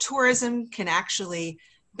your tourism can actually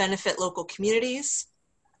benefit local communities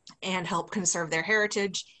and help conserve their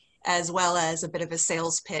heritage, as well as a bit of a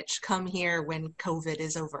sales pitch. Come here when COVID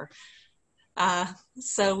is over.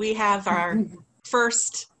 So we have our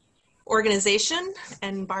first organization,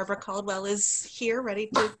 and Barbara Caldwell is here ready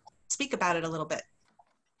to speak about it a little bit.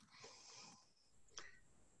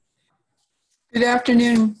 Good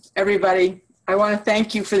afternoon, everybody. I want to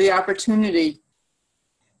thank you for the opportunity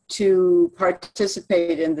to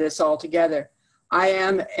participate in this all together.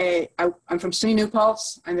 I'm from SUNY New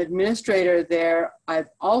Paltz. I'm administrator there. I'm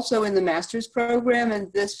also in the master's program,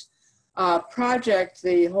 and this project,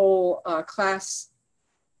 the whole class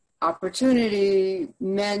opportunity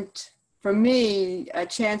meant for me a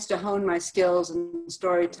chance to hone my skills in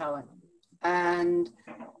storytelling. And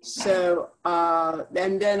so,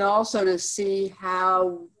 and then also to see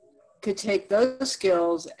how could take those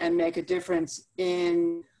skills and make a difference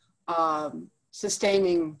in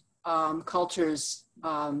sustaining cultures,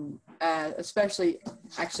 especially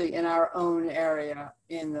actually in our own area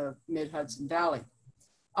in the Mid-Hudson Valley.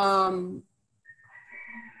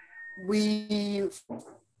 We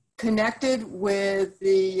connected with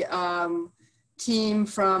the team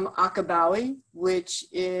from Akabawi, which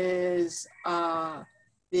is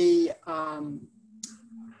the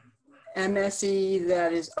MSE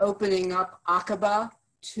that is opening up Aqaba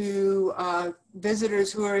to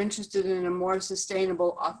visitors who are interested in a more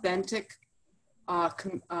sustainable, authentic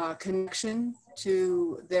connection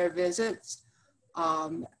to their visits.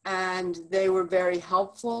 And they were very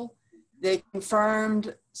helpful. They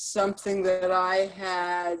confirmed something that I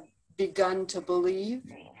had begun to believe,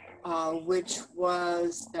 which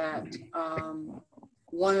was that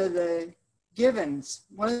one of the givens,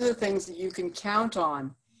 one of the things that you can count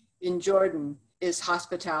on in Jordan is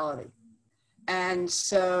hospitality. And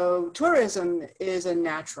so tourism is a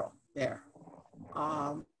natural there.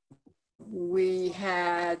 We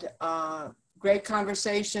had great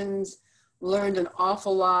conversations, learned an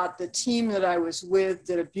awful lot. The team that I was with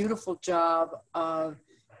did a beautiful job of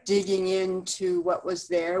digging into what was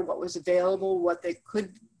there, what was available, what they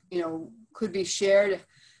could, could be shared,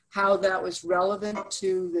 how that was relevant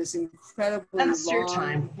to this incredibly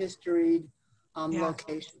long historied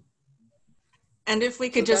location. And if we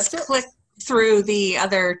could just click through the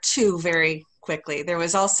other 2 very quickly. There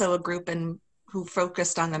was also a group in who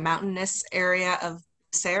focused on the mountainous area of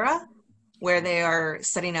Sarah, where they are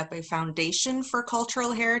setting up a foundation for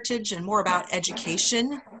cultural heritage and more about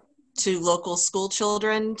education to local school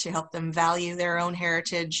children to help them value their own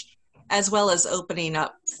heritage, as well as opening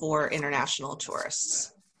up for international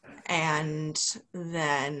tourists. And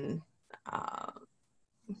then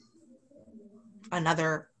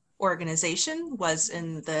another organization was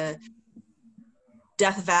in the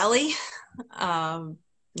Death Valley,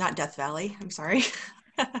 not Death Valley, I'm sorry,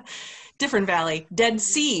 different valley, Dead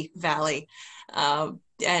Sea Valley.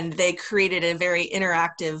 And they created a very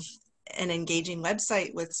interactive and engaging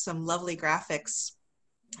website with some lovely graphics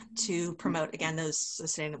to promote, again, those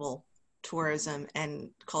sustainable tourism and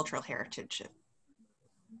cultural heritage.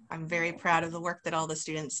 I'm very proud of the work that all the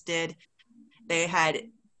students did. They had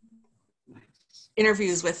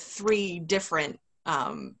interviews with 3 different,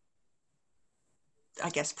 I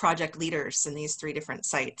guess, project leaders in these 3 different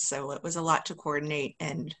sites. So it was a lot to coordinate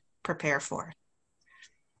and prepare for.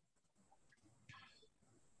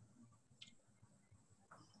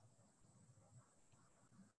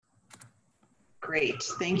 Great.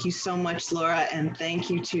 Thank you so much, Laura, and thank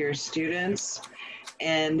you to your students.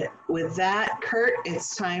 And with that, Kurt,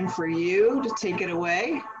 it's time for you to take it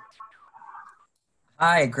away.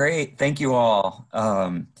 Hi, great. Thank you all.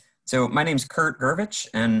 So my name's Kurt Gervich,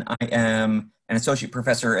 and I am an associate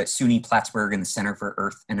professor at SUNY Plattsburgh in the Center for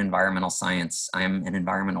Earth and Environmental Science. I'm an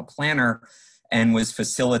environmental planner and was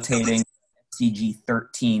facilitating SDG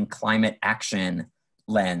 13 climate action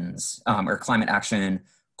lens, or climate action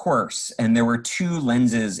course. And there were 2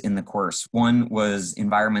 lenses in the course. One was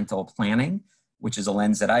environmental planning, which is a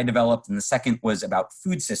lens that I developed. And the second was about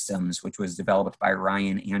food systems, which was developed by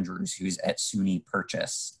Ryan Andrews, who's at SUNY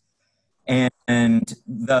Purchase. And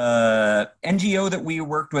the NGO that we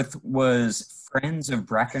worked with was Friends of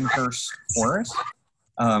Brackenhurst Forest,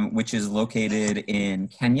 which is located in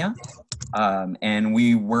Kenya. And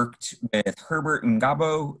we worked with Herbert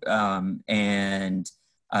Ngabo and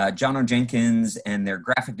Jono Jenkins and their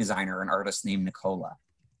graphic designer, an artist named Nicola.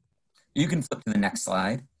 You can flip to the next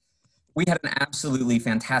slide. We had an absolutely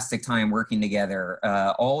fantastic time working together.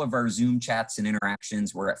 All of our Zoom chats and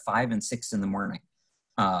interactions were at 5 and 6 in the morning.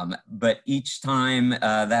 But each time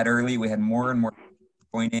that early, we had more and more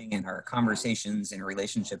joining, and our conversations and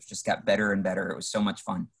relationships just got better and better. It was so much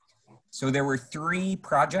fun. So there were 3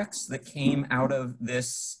 projects that came out of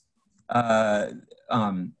this,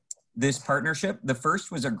 this partnership. The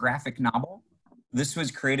first was a graphic novel. This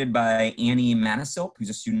was created by Annie Manisilp, who's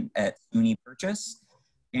a student at SUNY Purchase.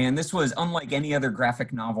 And this was unlike any other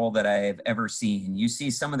graphic novel that I've ever seen. You see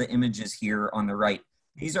some of the images here on the right.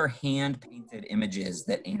 These are hand-painted images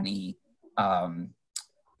that Annie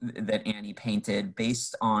painted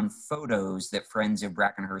based on photos that Friends of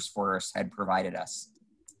Brackenhurst Forest had provided us.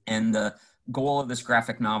 And the goal of this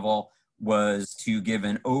graphic novel was to give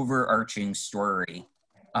an overarching story,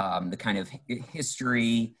 the kind of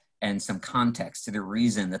history and some context to the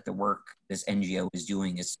reason that the work this NGO is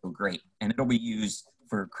doing is so great. And it'll be used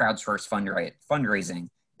for crowdsourced fundraising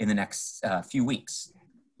in the next few weeks.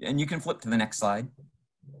 And you can flip to the next slide.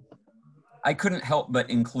 I couldn't help but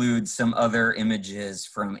include some other images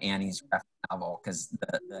from Annie's graphic novel because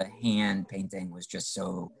the hand painting was just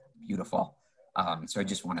so beautiful. So I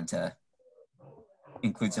just wanted to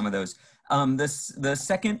include some of those. The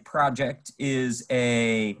second project is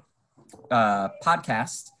a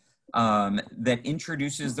podcast that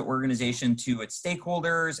introduces the organization to its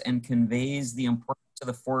stakeholders and conveys the importance of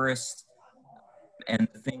the forest and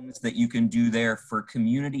the things that you can do there for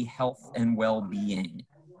community health and well-being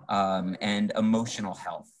and emotional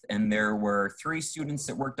health. And there were 3 students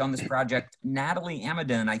that worked on this project. Natalie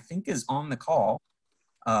Amadon, I think, is on the call.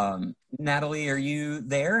 Natalie, are you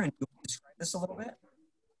there? And you want to describe this a little bit?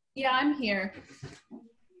 Yeah, I'm here.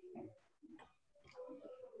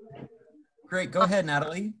 Great, go ahead,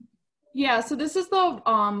 Natalie. Yeah, so this is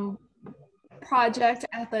the project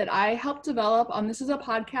that I helped develop. This is a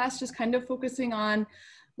podcast just kind of focusing on,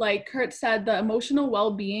 like Kurt said, the emotional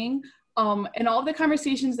well-being. And all of the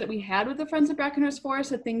conversations that we had with the Friends of Brackenhurst Forest,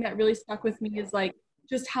 the thing that really stuck with me is like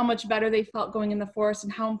just how much better they felt going in the forest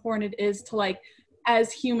and how important it is to, like,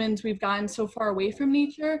 as humans, we've gotten so far away from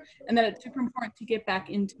nature and that it's super important to get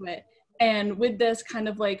back into it. And with this kind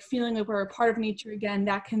of like feeling like we're a part of nature again,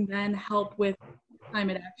 that can then help with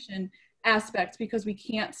climate action aspects because we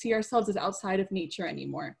can't see ourselves as outside of nature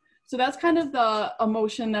anymore. So that's kind of the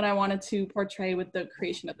emotion that I wanted to portray with the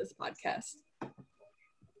creation of this podcast.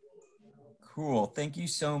 Cool, thank you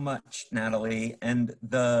so much, Natalie. And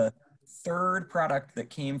the third product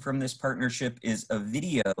that came from this partnership is a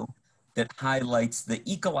video that highlights the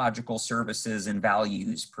ecological services and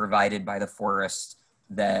values provided by the forest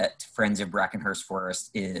that Friends of Brackenhurst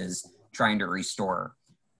Forest is trying to restore.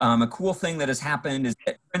 A cool thing that has happened is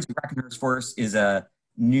that Friends of Brackenhurst Forest is a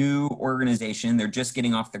new organization. They're just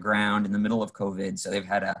getting off the ground in the middle of COVID, so they've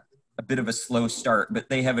had a bit of a slow start, but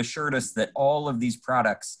they have assured us that all of these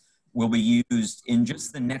products will be used in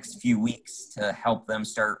just the next few weeks to help them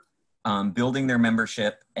start building their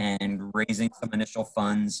membership and raising some initial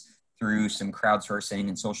funds through some crowdsourcing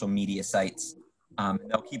and social media sites.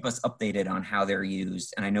 They'll keep us updated on how they're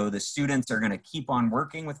used. And I know the students are going to keep on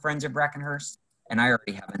working with Friends of Brackenhurst, and I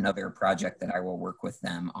already have another project that I will work with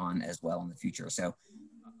them on as well in the future. So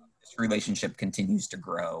this relationship continues to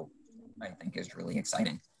grow, I think is really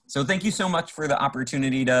exciting. So thank you so much for the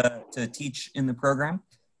opportunity to teach in the program,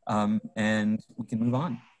 and we can move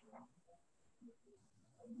on.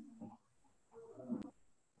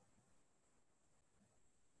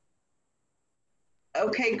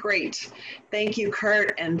 Okay, great. Thank you,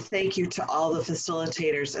 Kurt, and thank you to all the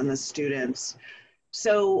facilitators and the students.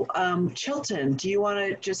 So Chilton, do you want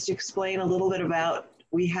to just explain a little bit about,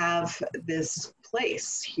 we have this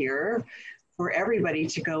place here for everybody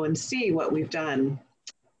to go and see what we've done.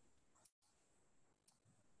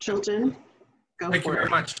 Chilton, go for it. Thank you very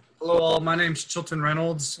much. Hello all, my name's Chilton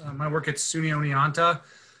Reynolds. I work at SUNY Oneonta.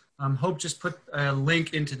 Hope just put a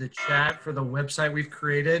link into the chat for the website we've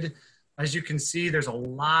created. As you can see, there's a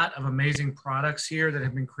lot of amazing products here that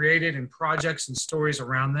have been created and projects and stories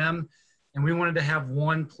around them. And we wanted to have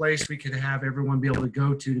one place we could have everyone be able to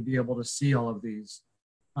go to be able to see all of these.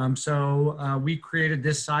 So we created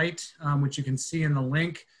this site, which you can see in the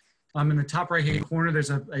link. In the top right-hand corner,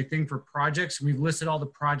 there's a thing for projects. We've listed all the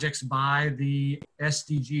projects by the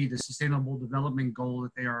SDG, the Sustainable Development Goal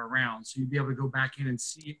that they are around. So you'll be able to go back in and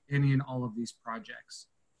see any and all of these projects.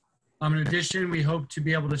 In addition, we hope to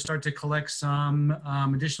be able to start to collect some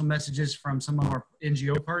additional messages from some of our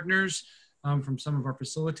NGO partners, from some of our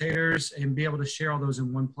facilitators, and be able to share all those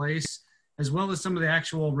in one place, as well as some of the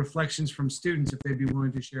actual reflections from students if they'd be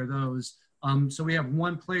willing to share those. So we have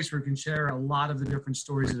one place where we can share a lot of the different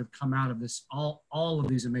stories that have come out of this, all of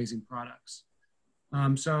these amazing products.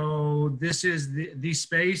 So this is the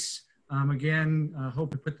space. Again,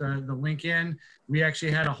 hope to put the link in. We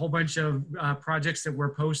actually had a whole bunch of projects that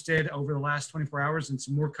were posted over the last 24 hours and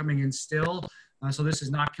some more coming in still. So this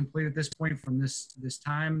is not complete at this point from this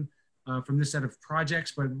time, from this set of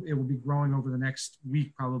projects, but it will be growing over the next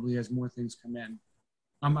week probably as more things come in.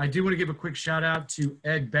 I do want to give a quick shout out to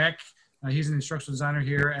Ed Beck. He's an instructional designer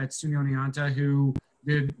here at SUNY Oneonta who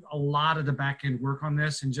did a lot of the back end work on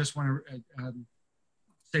this, and just want to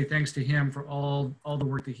say thanks to him for all the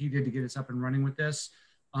work that he did to get us up and running with this.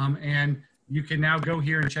 And you can now go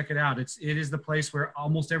here and check it out. It is the place where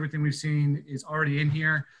almost everything we've seen is already in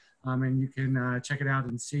here, and you can check it out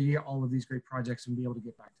and see all of these great projects and be able to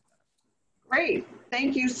get back to that. Great,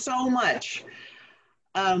 thank you so much.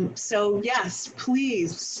 So yes,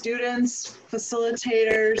 please, students,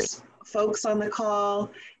 facilitators, folks on the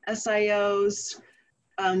call, SIOs,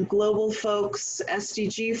 global folks,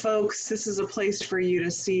 SDG folks, this is a place for you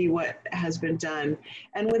to see what has been done.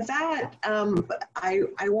 And with that, I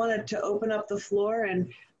wanted to open up the floor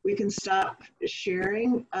and we can stop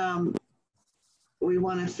sharing. We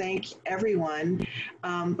want to thank everyone,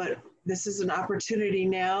 but this is an opportunity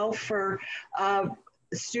now for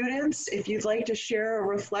students, if you'd like to share a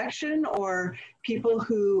reflection, or people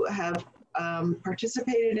who have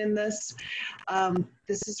participated in this.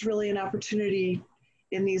 This is really an opportunity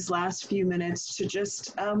in these last few minutes to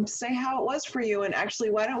just say how it was for you. And actually,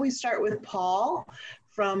 why don't we start with Paul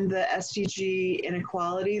from the SDG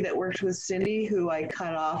Inequality that worked with Cindy, who I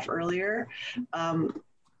cut off earlier,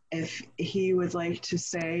 if he would like to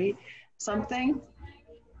say something.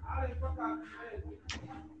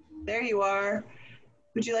 There you are.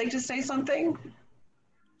 Would you like to say something?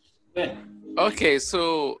 Okay,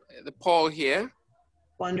 so Paul here.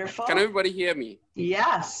 Wonderful. Can everybody hear me?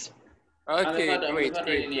 Yes. Okay, great.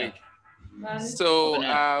 So,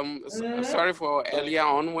 sorry for earlier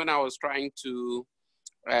on when I was trying to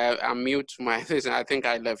unmute my thing. I think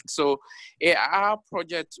I left. So, our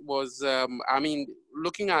project was, I mean,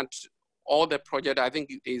 looking at all the project, I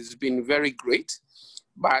think it's been very great.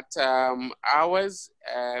 But ours,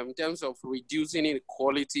 in terms of reducing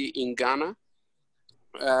inequality in Ghana,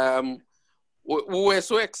 we were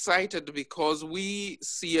so excited because we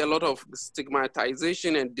see a lot of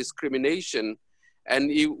stigmatization and discrimination.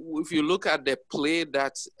 And if you look at the play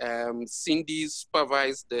that Cindy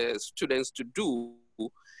supervised the students to do,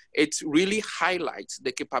 it really highlights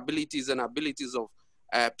the capabilities and abilities of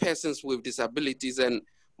persons with disabilities. And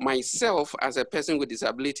myself as a person with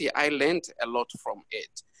disability, I learned a lot from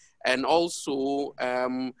it. And also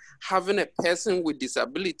having a person with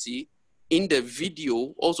disability in the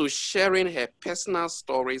video, also sharing her personal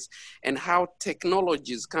stories and how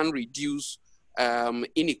technologies can reduce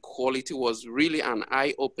inequality was really an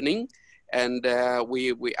eye-opening. And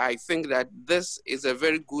I think that this is a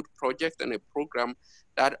very good project and a program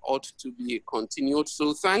that ought to be continued.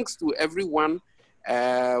 So thanks to everyone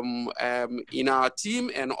in our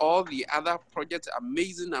team and all the other projects,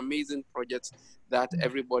 amazing projects that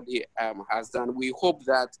everybody has done. We hope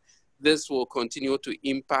that this will continue to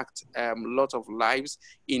impact a lot of lives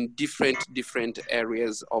in different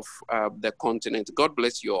areas of the continent. God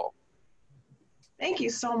bless you all. Thank you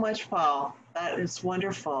so much, Paul. That is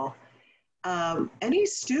wonderful. Any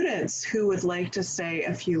students who would like to say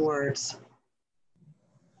a few words?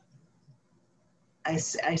 I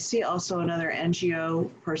see also another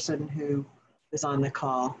NGO person who is on the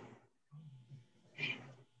call.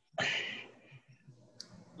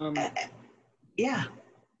 Yeah.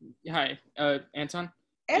 Hi, Anton.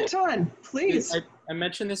 Anton, please. I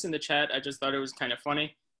mentioned this in the chat. I just thought it was kind of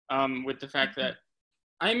funny with the fact that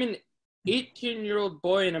I'm an 18-year-old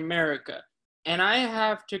boy in America, and I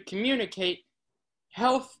have to communicate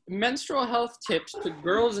menstrual health tips to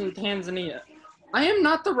girls in Tanzania. I am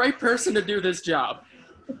not the right person to do this job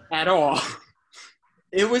at all.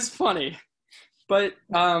 It was funny, but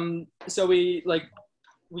so we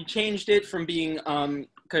changed it from being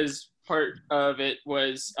because part of it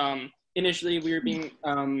was initially we were being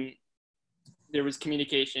there was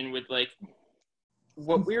communication with like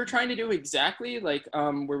what we were trying to do exactly, like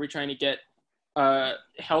where we're trying to get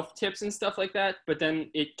health tips and stuff like that, but then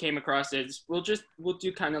it came across as we'll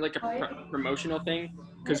do kind of like a promotional thing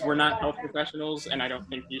because we're not health professionals, and I don't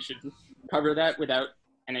think you should cover that without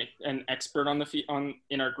an expert on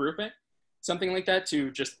in our group, something like that, to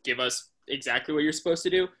just give us exactly what you're supposed to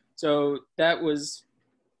do. So that was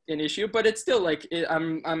an issue, but it's still like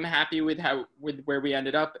I'm happy with where we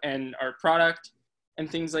ended up and our product and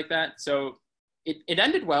things like that. So it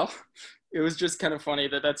ended well. It was just kind of funny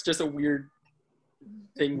that's just a weird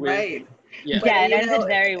thing with, right. Yeah, it ended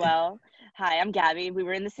very well. Hi, I'm Gabby. We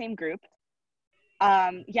were in the same group.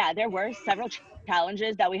 Yeah, there were several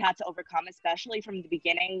challenges that we had to overcome, especially from the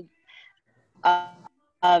beginning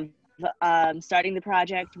of starting the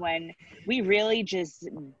project, when we really just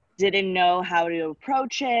didn't know how to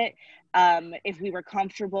approach it, if we were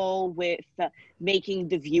comfortable with making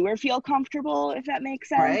the viewer feel comfortable, if that makes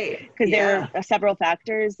sense. Right. Because there were several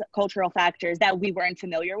factors, cultural factors, that we weren't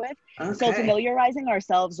familiar with. Okay. So familiarizing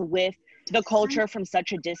ourselves with the culture from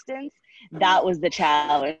such a distance, that was the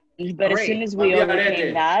challenge. But as soon as we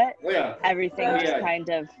overcame that, everything just kind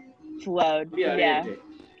of flowed. Yeah.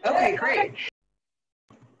 Okay, great.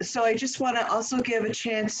 So I just want to also give a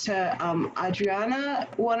chance to Adriana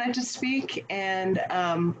wanted to speak, and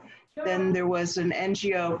then there was an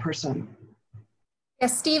NGO person.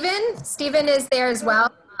 Yes, Stephen is there as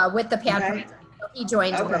well with the pad. Okay. He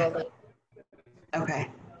joined a little bit. Okay.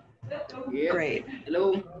 Yeah. Great.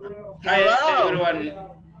 Hello. Hello. Hi, everyone.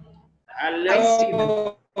 Hello. Hi,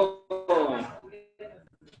 Stephen.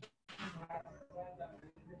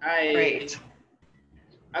 Hi. Great.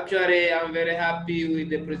 Actually, I'm very happy with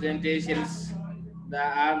the presentations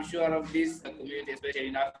that I'm sure of this community, especially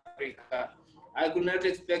in Africa. I could not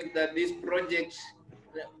expect that this project,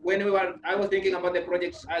 I was thinking about the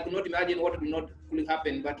projects, I could not imagine what could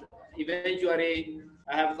happen, but eventually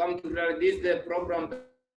I have come to realize this is the program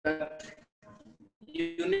that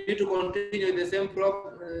you need to continue the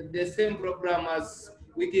same program as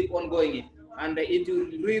we keep on going, and it will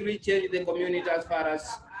really change the community as far as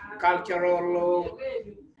cultural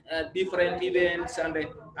different events, and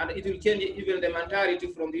it will change even the mentality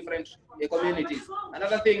from different communities.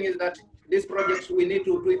 Another thing is that these projects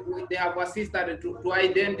they have assisted to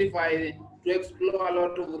identify, to explore a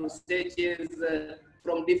lot of researches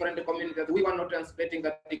from different communities. We were not anticipating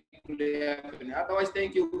that it could happen. Otherwise,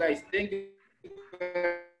 thank you guys. Thank you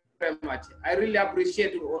very much. I really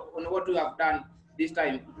appreciate on what you have done this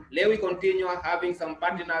time. Let we continue having some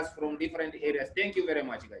partners from different areas. Thank you very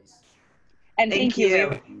much, guys. And thank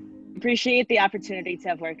you. We appreciate the opportunity to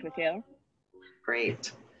have worked with you.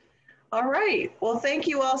 Great. All right. Well, thank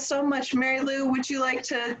you all so much. Mary Lou, would you like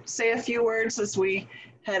to say a few words as we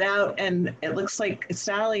head out? And it looks like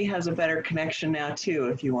Sally has a better connection now too,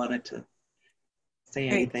 if you wanted to say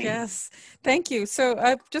Great, anything. yes, thank you. So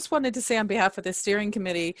I just wanted to say on behalf of the steering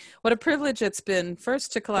committee, what a privilege it's been,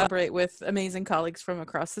 first to collaborate with amazing colleagues from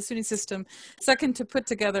across the SUNY system, second to put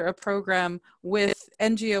together a program with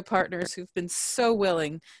NGO partners who've been so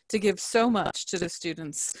willing to give so much to the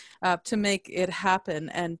students to make it happen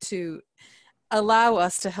and to allow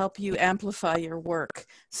us to help you amplify your work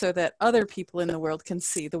so that other people in the world can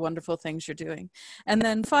see the wonderful things you're doing. And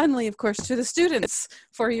then finally, of course, to the students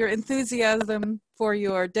for your enthusiasm, for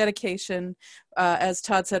your dedication, as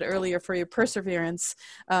Todd said earlier, for your perseverance.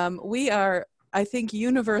 We are, I think,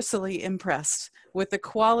 universally impressed with the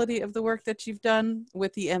quality of the work that you've done,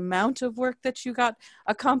 with the amount of work that you got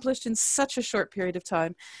accomplished in such a short period of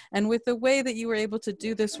time, and with the way that you were able to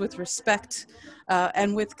do this with respect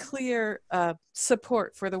and with clear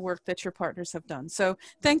support for the work that your partners have done. So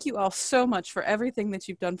thank you all so much for everything that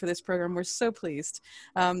you've done for this program. We're so pleased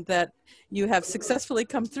that you have successfully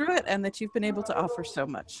come through it and that you've been able to offer so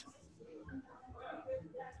much.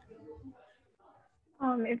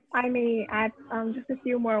 If I may add just a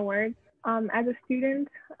few more words. As a student,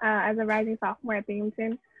 as a rising sophomore at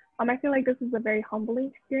Binghamton, I feel like this is a very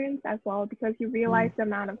humbling experience as well, because you realize the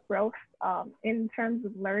amount of growth in terms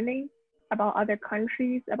of learning about other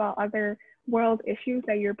countries, about other world issues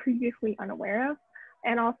that you're previously unaware of,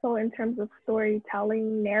 and also in terms of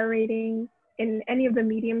storytelling, narrating, in any of the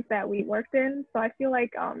mediums that we worked in. So I feel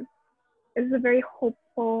like this is a very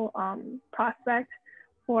hopeful prospect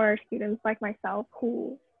for students like myself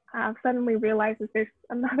who have suddenly realized that there's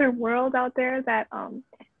another world out there that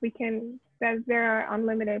that there are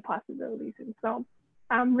unlimited possibilities. And so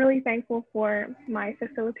I'm really thankful for my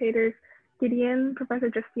facilitators, Gideon, Professor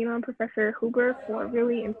Justino, and Professor Huber, for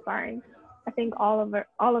really inspiring, I think, all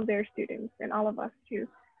of their students and all of us to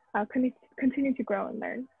continue to grow and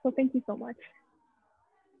learn. So thank you so much.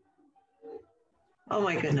 Oh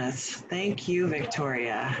my goodness. Thank you,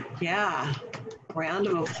 Victoria. Yeah, round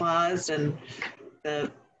of applause, and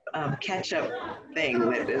the catch-up thing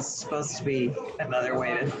that is supposed to be another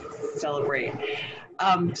way to celebrate.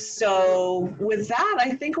 So with that,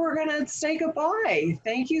 I think we're gonna say goodbye.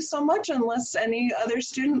 Thank you so much, unless any other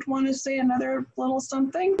student want to say another little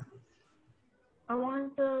something. I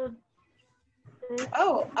wanted to say...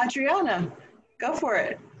 Oh, Adriana, go for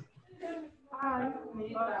it. Hi,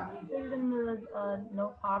 I'm in the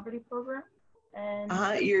No Poverty program,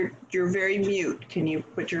 and you're very mute. Can you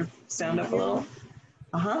put your sound up a little?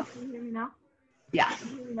 Can you hear me now? Yeah. Can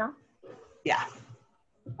you hear me now? Yeah.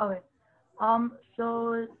 Okay.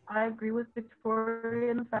 So I agree with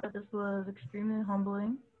Victoria in the fact that this was extremely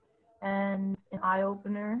humbling and an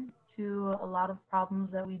eye-opener to a lot of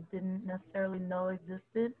problems that we didn't necessarily know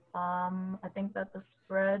existed. I think that the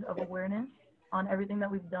spread of awareness on everything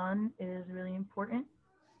that we've done is really important,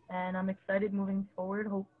 and I'm excited moving forward.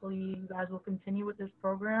 Hopefully you guys will continue with this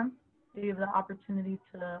program to give the opportunity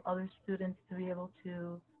to other students to be able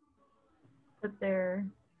to put their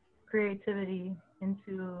creativity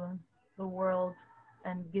into the world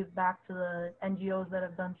and give back to the NGOs that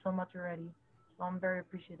have done so much already. So I'm very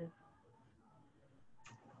appreciative.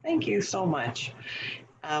 Thank you so much.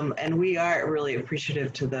 And we are really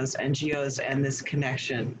appreciative to those NGOs and this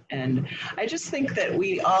connection. And I just think that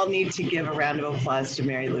we all need to give a round of applause to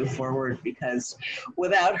Mary Lou Forward, because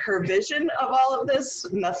without her vision of all of this,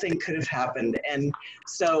 nothing could have happened. And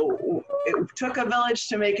so it took a village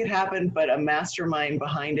to make it happen, but a mastermind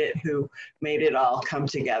behind it who made it all come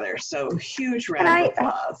together. So huge round of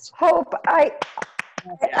applause. I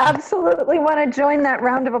absolutely want to join that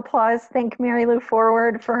round of applause. Thank Mary Lou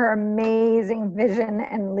Forward for her amazing vision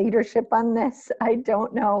and leadership on this. I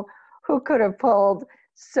don't know who could have pulled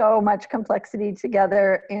so much complexity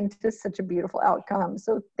together into such a beautiful outcome.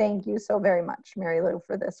 So thank you so very much, Mary Lou,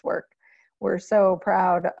 for this work. We're so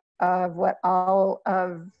proud of what all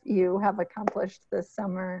of you have accomplished this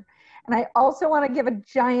summer. And I also want to give a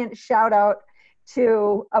giant shout out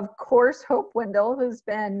to, of course, Hope Wendell, who's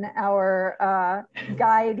been our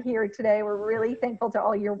guide here today. We're really thankful to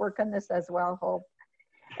all your work on this as well, Hope.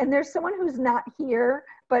 And there's someone who's not here,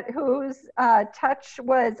 but whose touch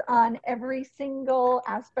was on every single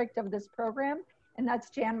aspect of this program, and that's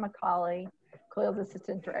Jan McCauley, COIL's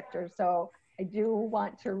Assistant Director. So I do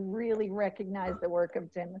want to really recognize the work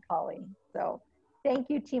of Jan McCauley. So thank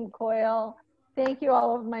you, Team COIL. Thank you,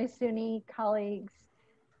 all of my SUNY colleagues.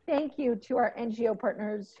 Thank you to our NGO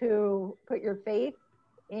partners who put your faith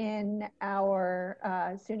in our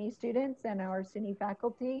SUNY students and our SUNY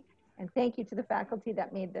faculty. And thank you to the faculty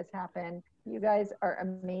that made this happen. You guys are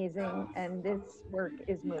amazing, and this work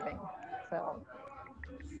is moving. So,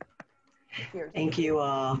 cheers. Thank you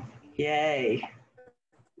all. Yay.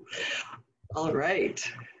 All right.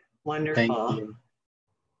 Wonderful. Thank you.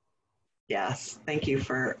 Yes, thank you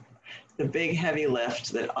for the big heavy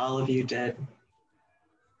lift that all of you did.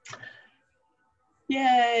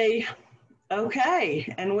 Yay.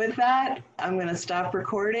 Okay, and with that, I'm going to stop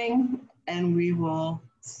recording and we will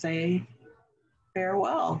say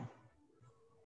farewell.